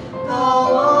 The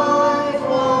life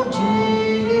of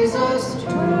Jesus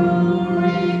to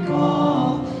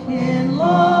recall, in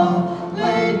love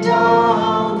laid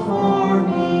down for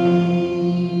me.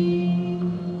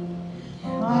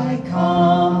 I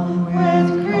come with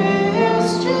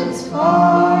Christians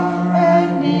far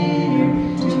and near,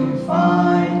 to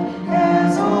find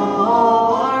as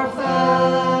all are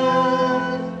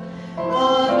fed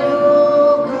the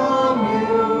new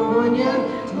communion,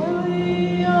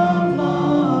 tree of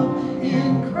love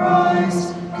in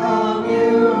Christ,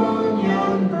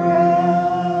 communion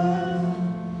bread.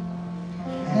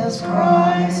 As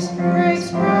Christ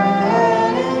breaks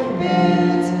bread and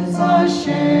bids us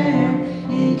share,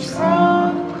 each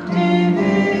from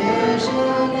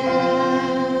division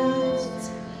ends.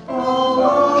 The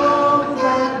love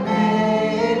that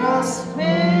made us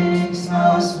makes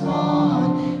us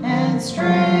one, and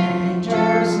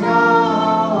strangers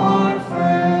now are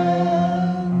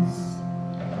friends.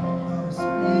 The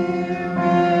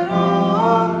Spirit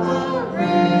of the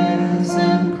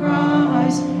risen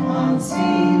Christ,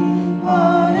 unseen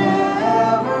but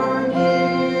ever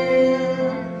near,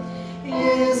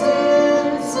 is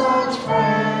in such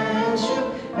friendship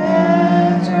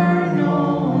better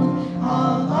known,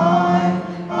 alive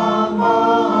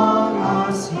among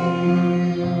us here.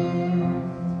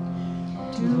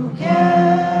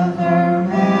 Together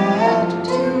met,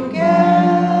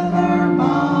 together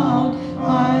bound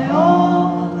by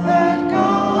all that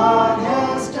God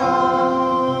has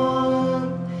done,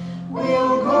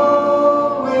 we'll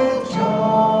go with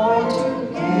joy to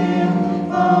give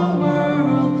the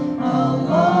world a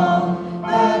love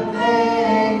that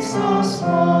makes us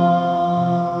one.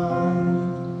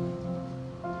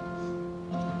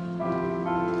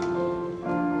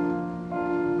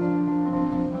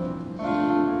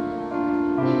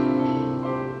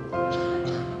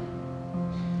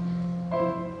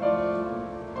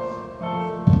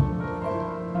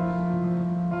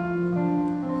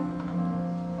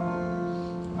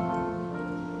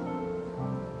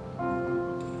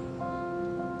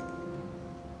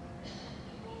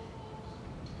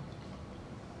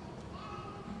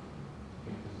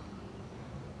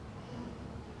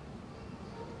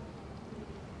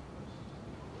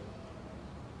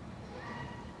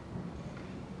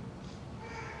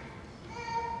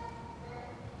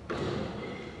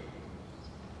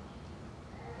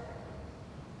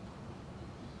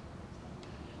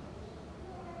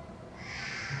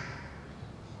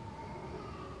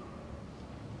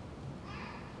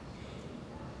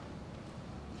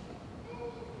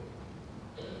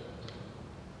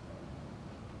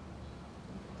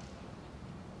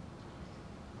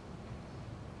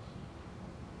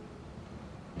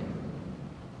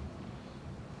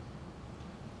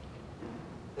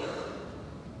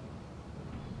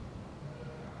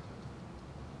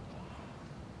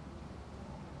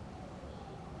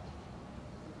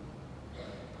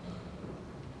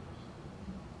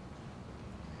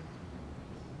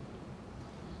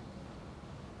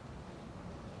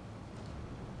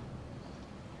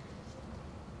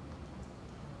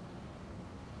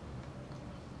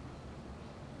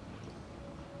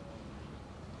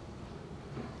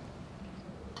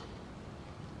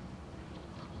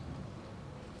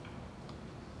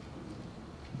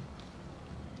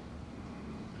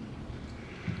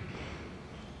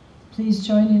 Please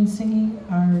join in singing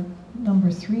our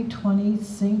number 320,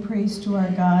 Sing Praise to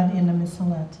Our God in a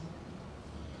Missalette.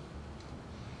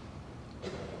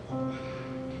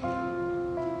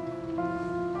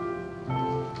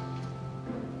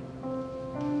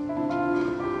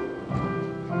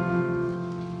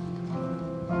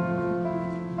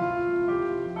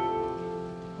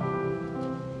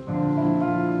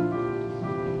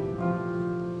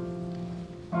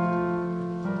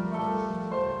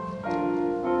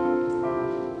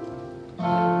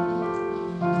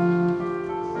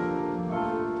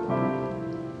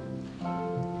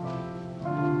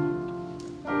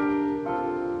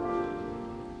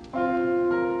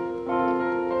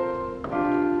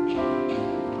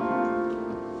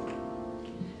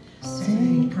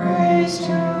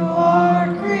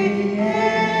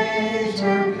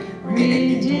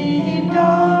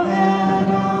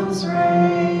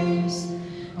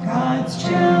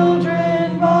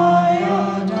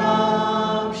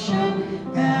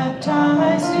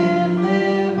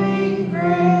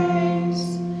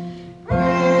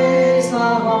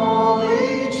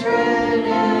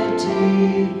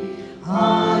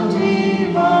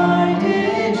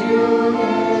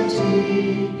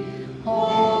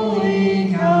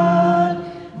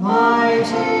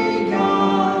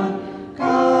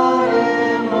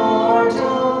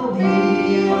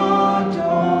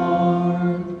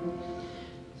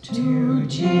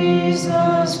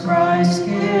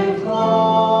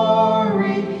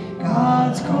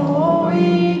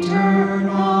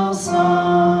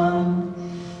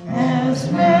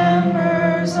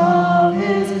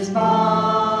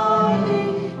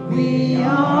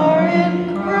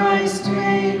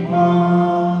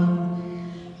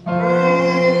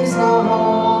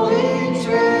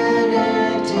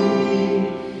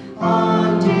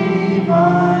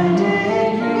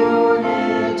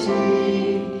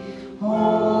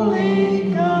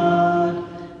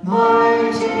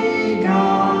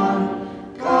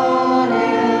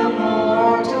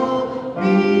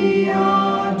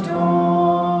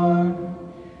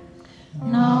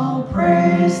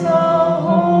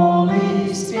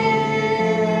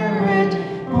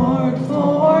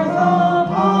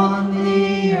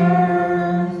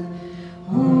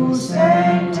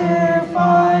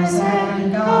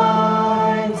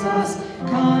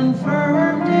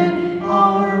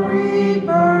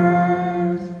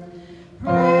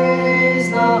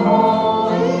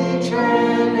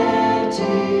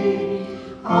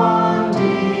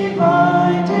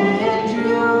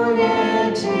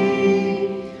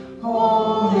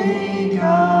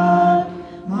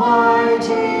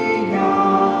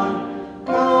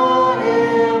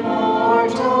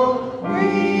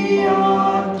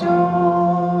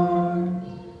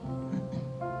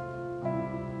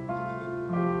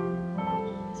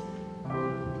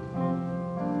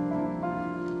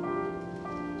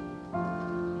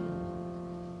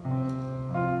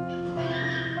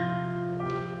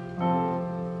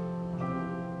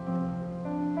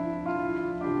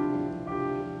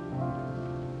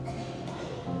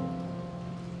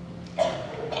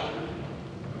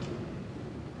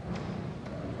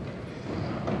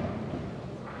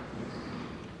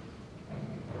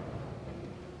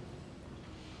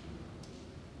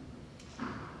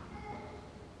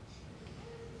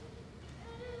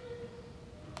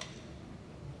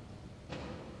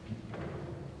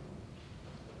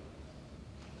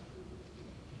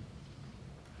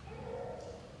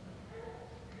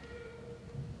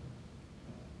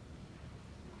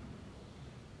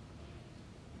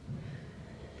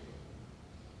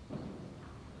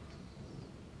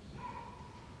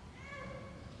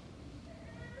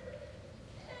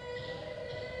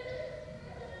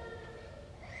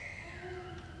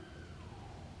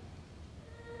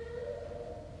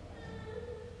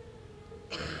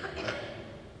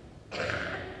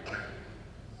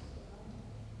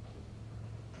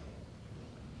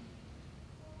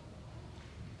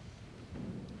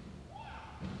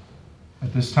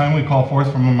 At this time, we call forth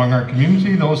from among our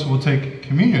community those who will take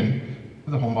communion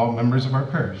for the Humboldt members of our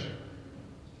parish.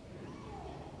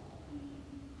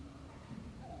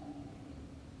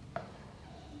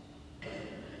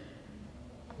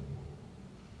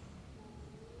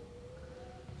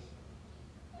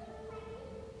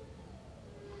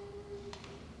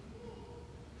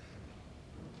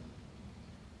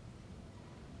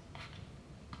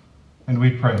 And we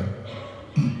pray.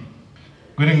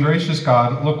 Good and gracious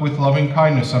God, look with loving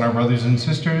kindness on our brothers and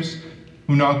sisters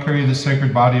who now carry the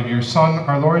sacred body of your Son,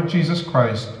 our Lord Jesus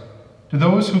Christ, to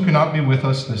those who cannot be with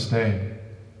us this day.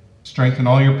 Strengthen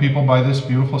all your people by this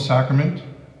beautiful sacrament,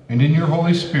 and in your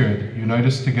Holy Spirit, unite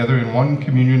us together in one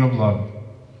communion of love.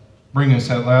 Bring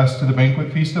us at last to the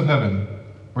banquet feast of heaven,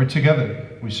 where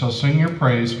together we shall sing your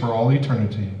praise for all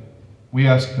eternity. We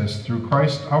ask this through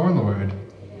Christ our Lord.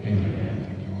 Amen.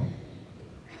 Thank you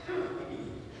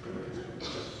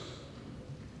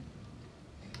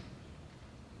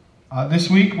all. This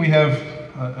week we have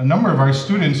a number of our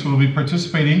students who will be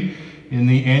participating in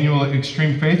the annual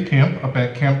Extreme Faith Camp up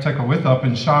at Camp Tekawitha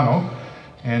in Shawano.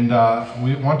 And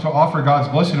we want to offer God's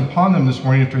blessing upon them this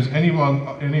morning if there's any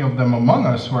of them among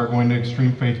us who are going to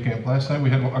Extreme Faith Camp. Last night we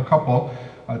had a couple.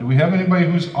 Do we have anybody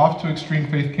who's off to Extreme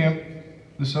Faith Camp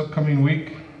this upcoming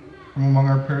week from among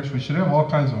our parish? We should have all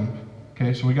kinds of them.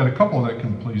 Okay, so we got a couple that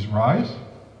can please rise.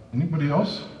 Anybody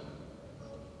else?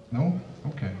 No?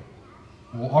 Okay.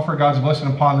 We'll offer God's blessing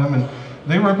upon them. And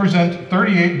they represent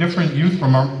 38 different youth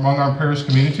from among our parish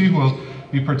community who will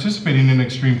be participating in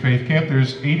Extreme Faith Camp.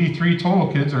 There's 83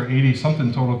 total kids, or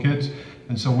 80-something total kids.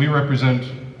 And so we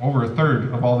represent over a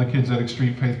third of all the kids at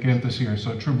Extreme Faith Camp this year.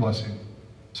 So a true blessing.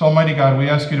 So Almighty God, we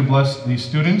ask you to bless these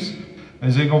students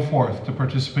as they go forth to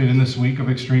participate in this week of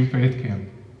Extreme Faith Camp.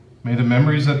 May the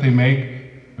memories that they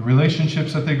make, the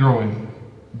relationships that they grow in,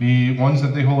 be ones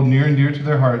that they hold near and dear to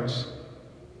their hearts.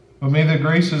 But may the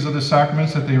graces of the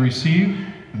sacraments that they receive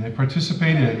and they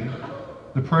participate in,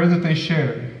 the prayer that they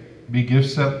share, be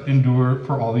gifts that endure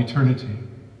for all eternity.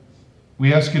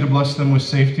 We ask you to bless them with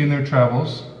safety in their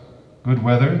travels, good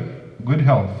weather, good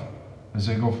health, as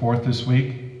they go forth this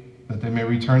week, that they may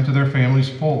return to their families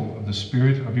full of the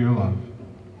spirit of your love.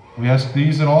 We ask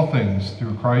these and all things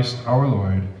through Christ our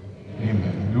Lord.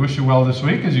 Amen. We wish you well this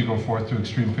week as you go forth to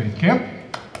Extreme Faith Camp.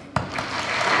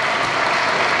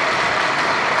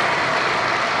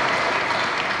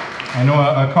 I know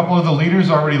a couple of the leaders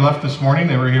already left this morning.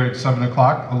 They were here at 7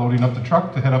 o'clock loading up the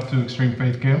truck to head up to Extreme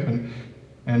Faith Camp.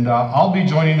 And I'll be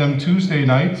joining them Tuesday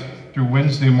night through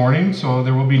Wednesday morning. So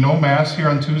there will be no Mass here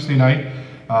on Tuesday night.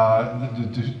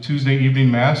 The Tuesday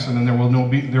evening Mass, and then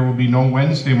there will be no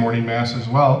Wednesday morning Mass as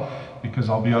well, because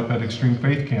I'll be up at Extreme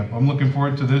Faith Camp. I'm looking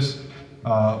forward to this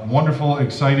wonderful,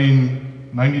 exciting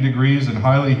 90 degrees and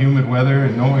highly humid weather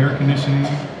and no air conditioning.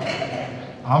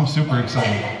 I'm super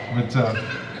excited, but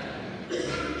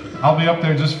I'll be up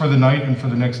there just for the night and for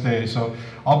the next day. So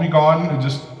I'll be gone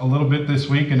just a little bit this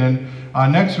week, and then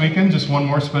next weekend, just one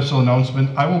more special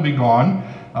announcement. I will be gone.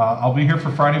 I'll be here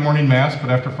for Friday morning Mass, but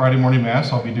after Friday morning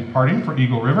Mass, I'll be departing for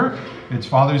Eagle River. It's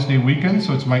Father's Day weekend,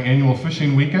 so it's my annual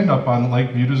fishing weekend up on Lake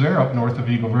Budezer, up north of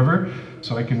Eagle River,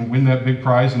 so I can win that big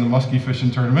prize in the muskie fishing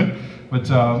tournament.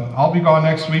 But I'll be gone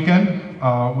next weekend.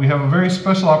 We have a very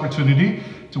special opportunity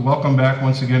to welcome back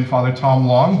once again Father Tom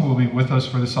Long, who will be with us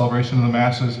for the celebration of the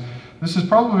Masses. This is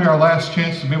probably our last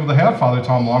chance to be able to have Father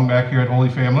Tom Long back here at Holy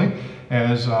Family.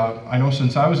 As I know,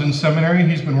 since I was in seminary,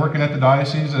 he's been working at the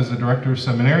diocese as the director of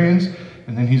seminarians,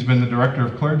 and then he's been the director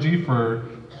of clergy for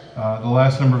the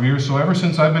last number of years. So ever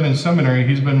since I've been in seminary,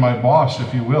 he's been my boss,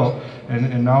 if you will,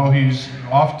 and now he's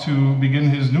off to begin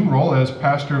his new role as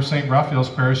pastor of St. Raphael's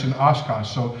Parish in Oshkosh.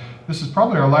 So this is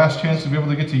probably our last chance to be able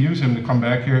to get to use him to come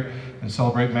back here and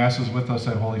celebrate Masses with us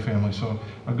at Holy Family. So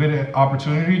a good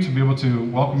opportunity to be able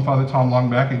to welcome Father Tom Long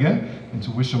back again and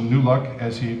to wish him new luck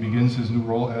as he begins his new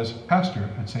role as pastor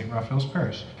at St. Raphael's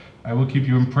Parish. I will keep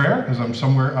you in prayer as I'm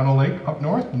somewhere on a lake up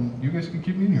north, and you guys can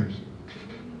keep me in yours.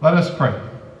 Let us pray.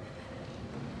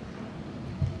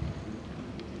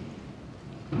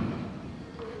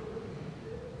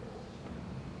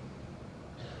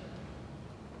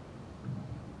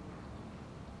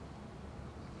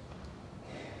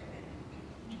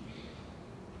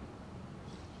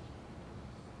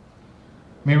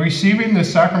 May receiving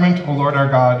this sacrament, O Lord our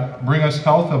God, bring us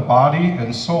health of body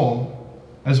and soul,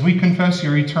 as we confess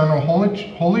your eternal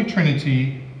Holy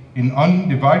Trinity in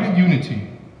undivided unity,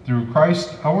 through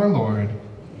Christ our Lord.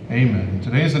 Amen.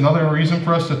 Today is another reason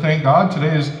for us to thank God.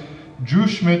 Today is Drew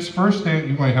Schmidt's first day.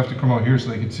 You might have to come out here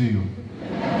so they can see you.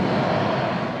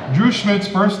 Drew Schmidt's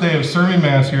first day of serving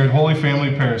Mass here at Holy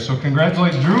Family Parish. So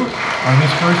congratulate Drew on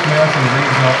his first Mass and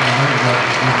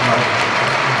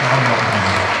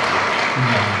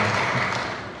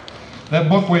that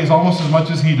book weighs almost as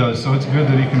much as he does, so it's good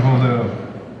that he can hold it up.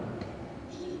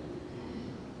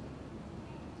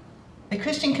 The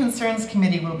Christian Concerns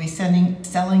Committee will be selling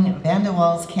Van de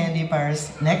Waals candy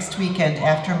bars next weekend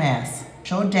after Mass.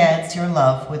 Show dads your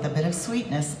love with a bit of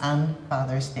sweetness on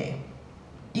Father's Day.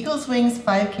 Eagles Wings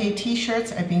 5K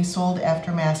t-shirts are being sold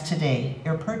after Mass today.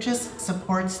 Your purchase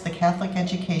supports the Catholic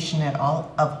education at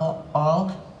all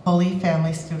Holy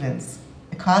Family students.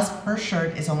 The cost per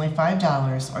shirt is only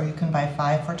 $5, or you can buy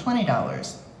 5 for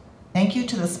 $20. Thank you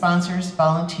to the sponsors,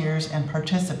 volunteers, and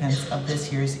participants of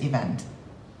this year's event.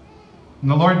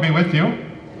 And the Lord be with you.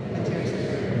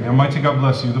 And Almighty God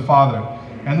bless you, the Father,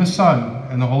 and the Son,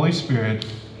 and the Holy Spirit.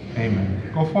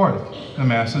 Amen. Go forth. The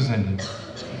Mass is ended.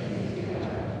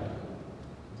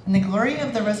 In the glory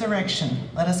of the resurrection,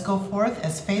 let us go forth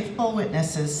as faithful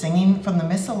witnesses, singing from the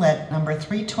Missalette, number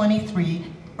 323,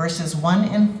 verses 1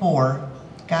 and 4.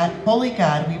 God, holy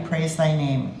God, we praise thy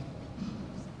name.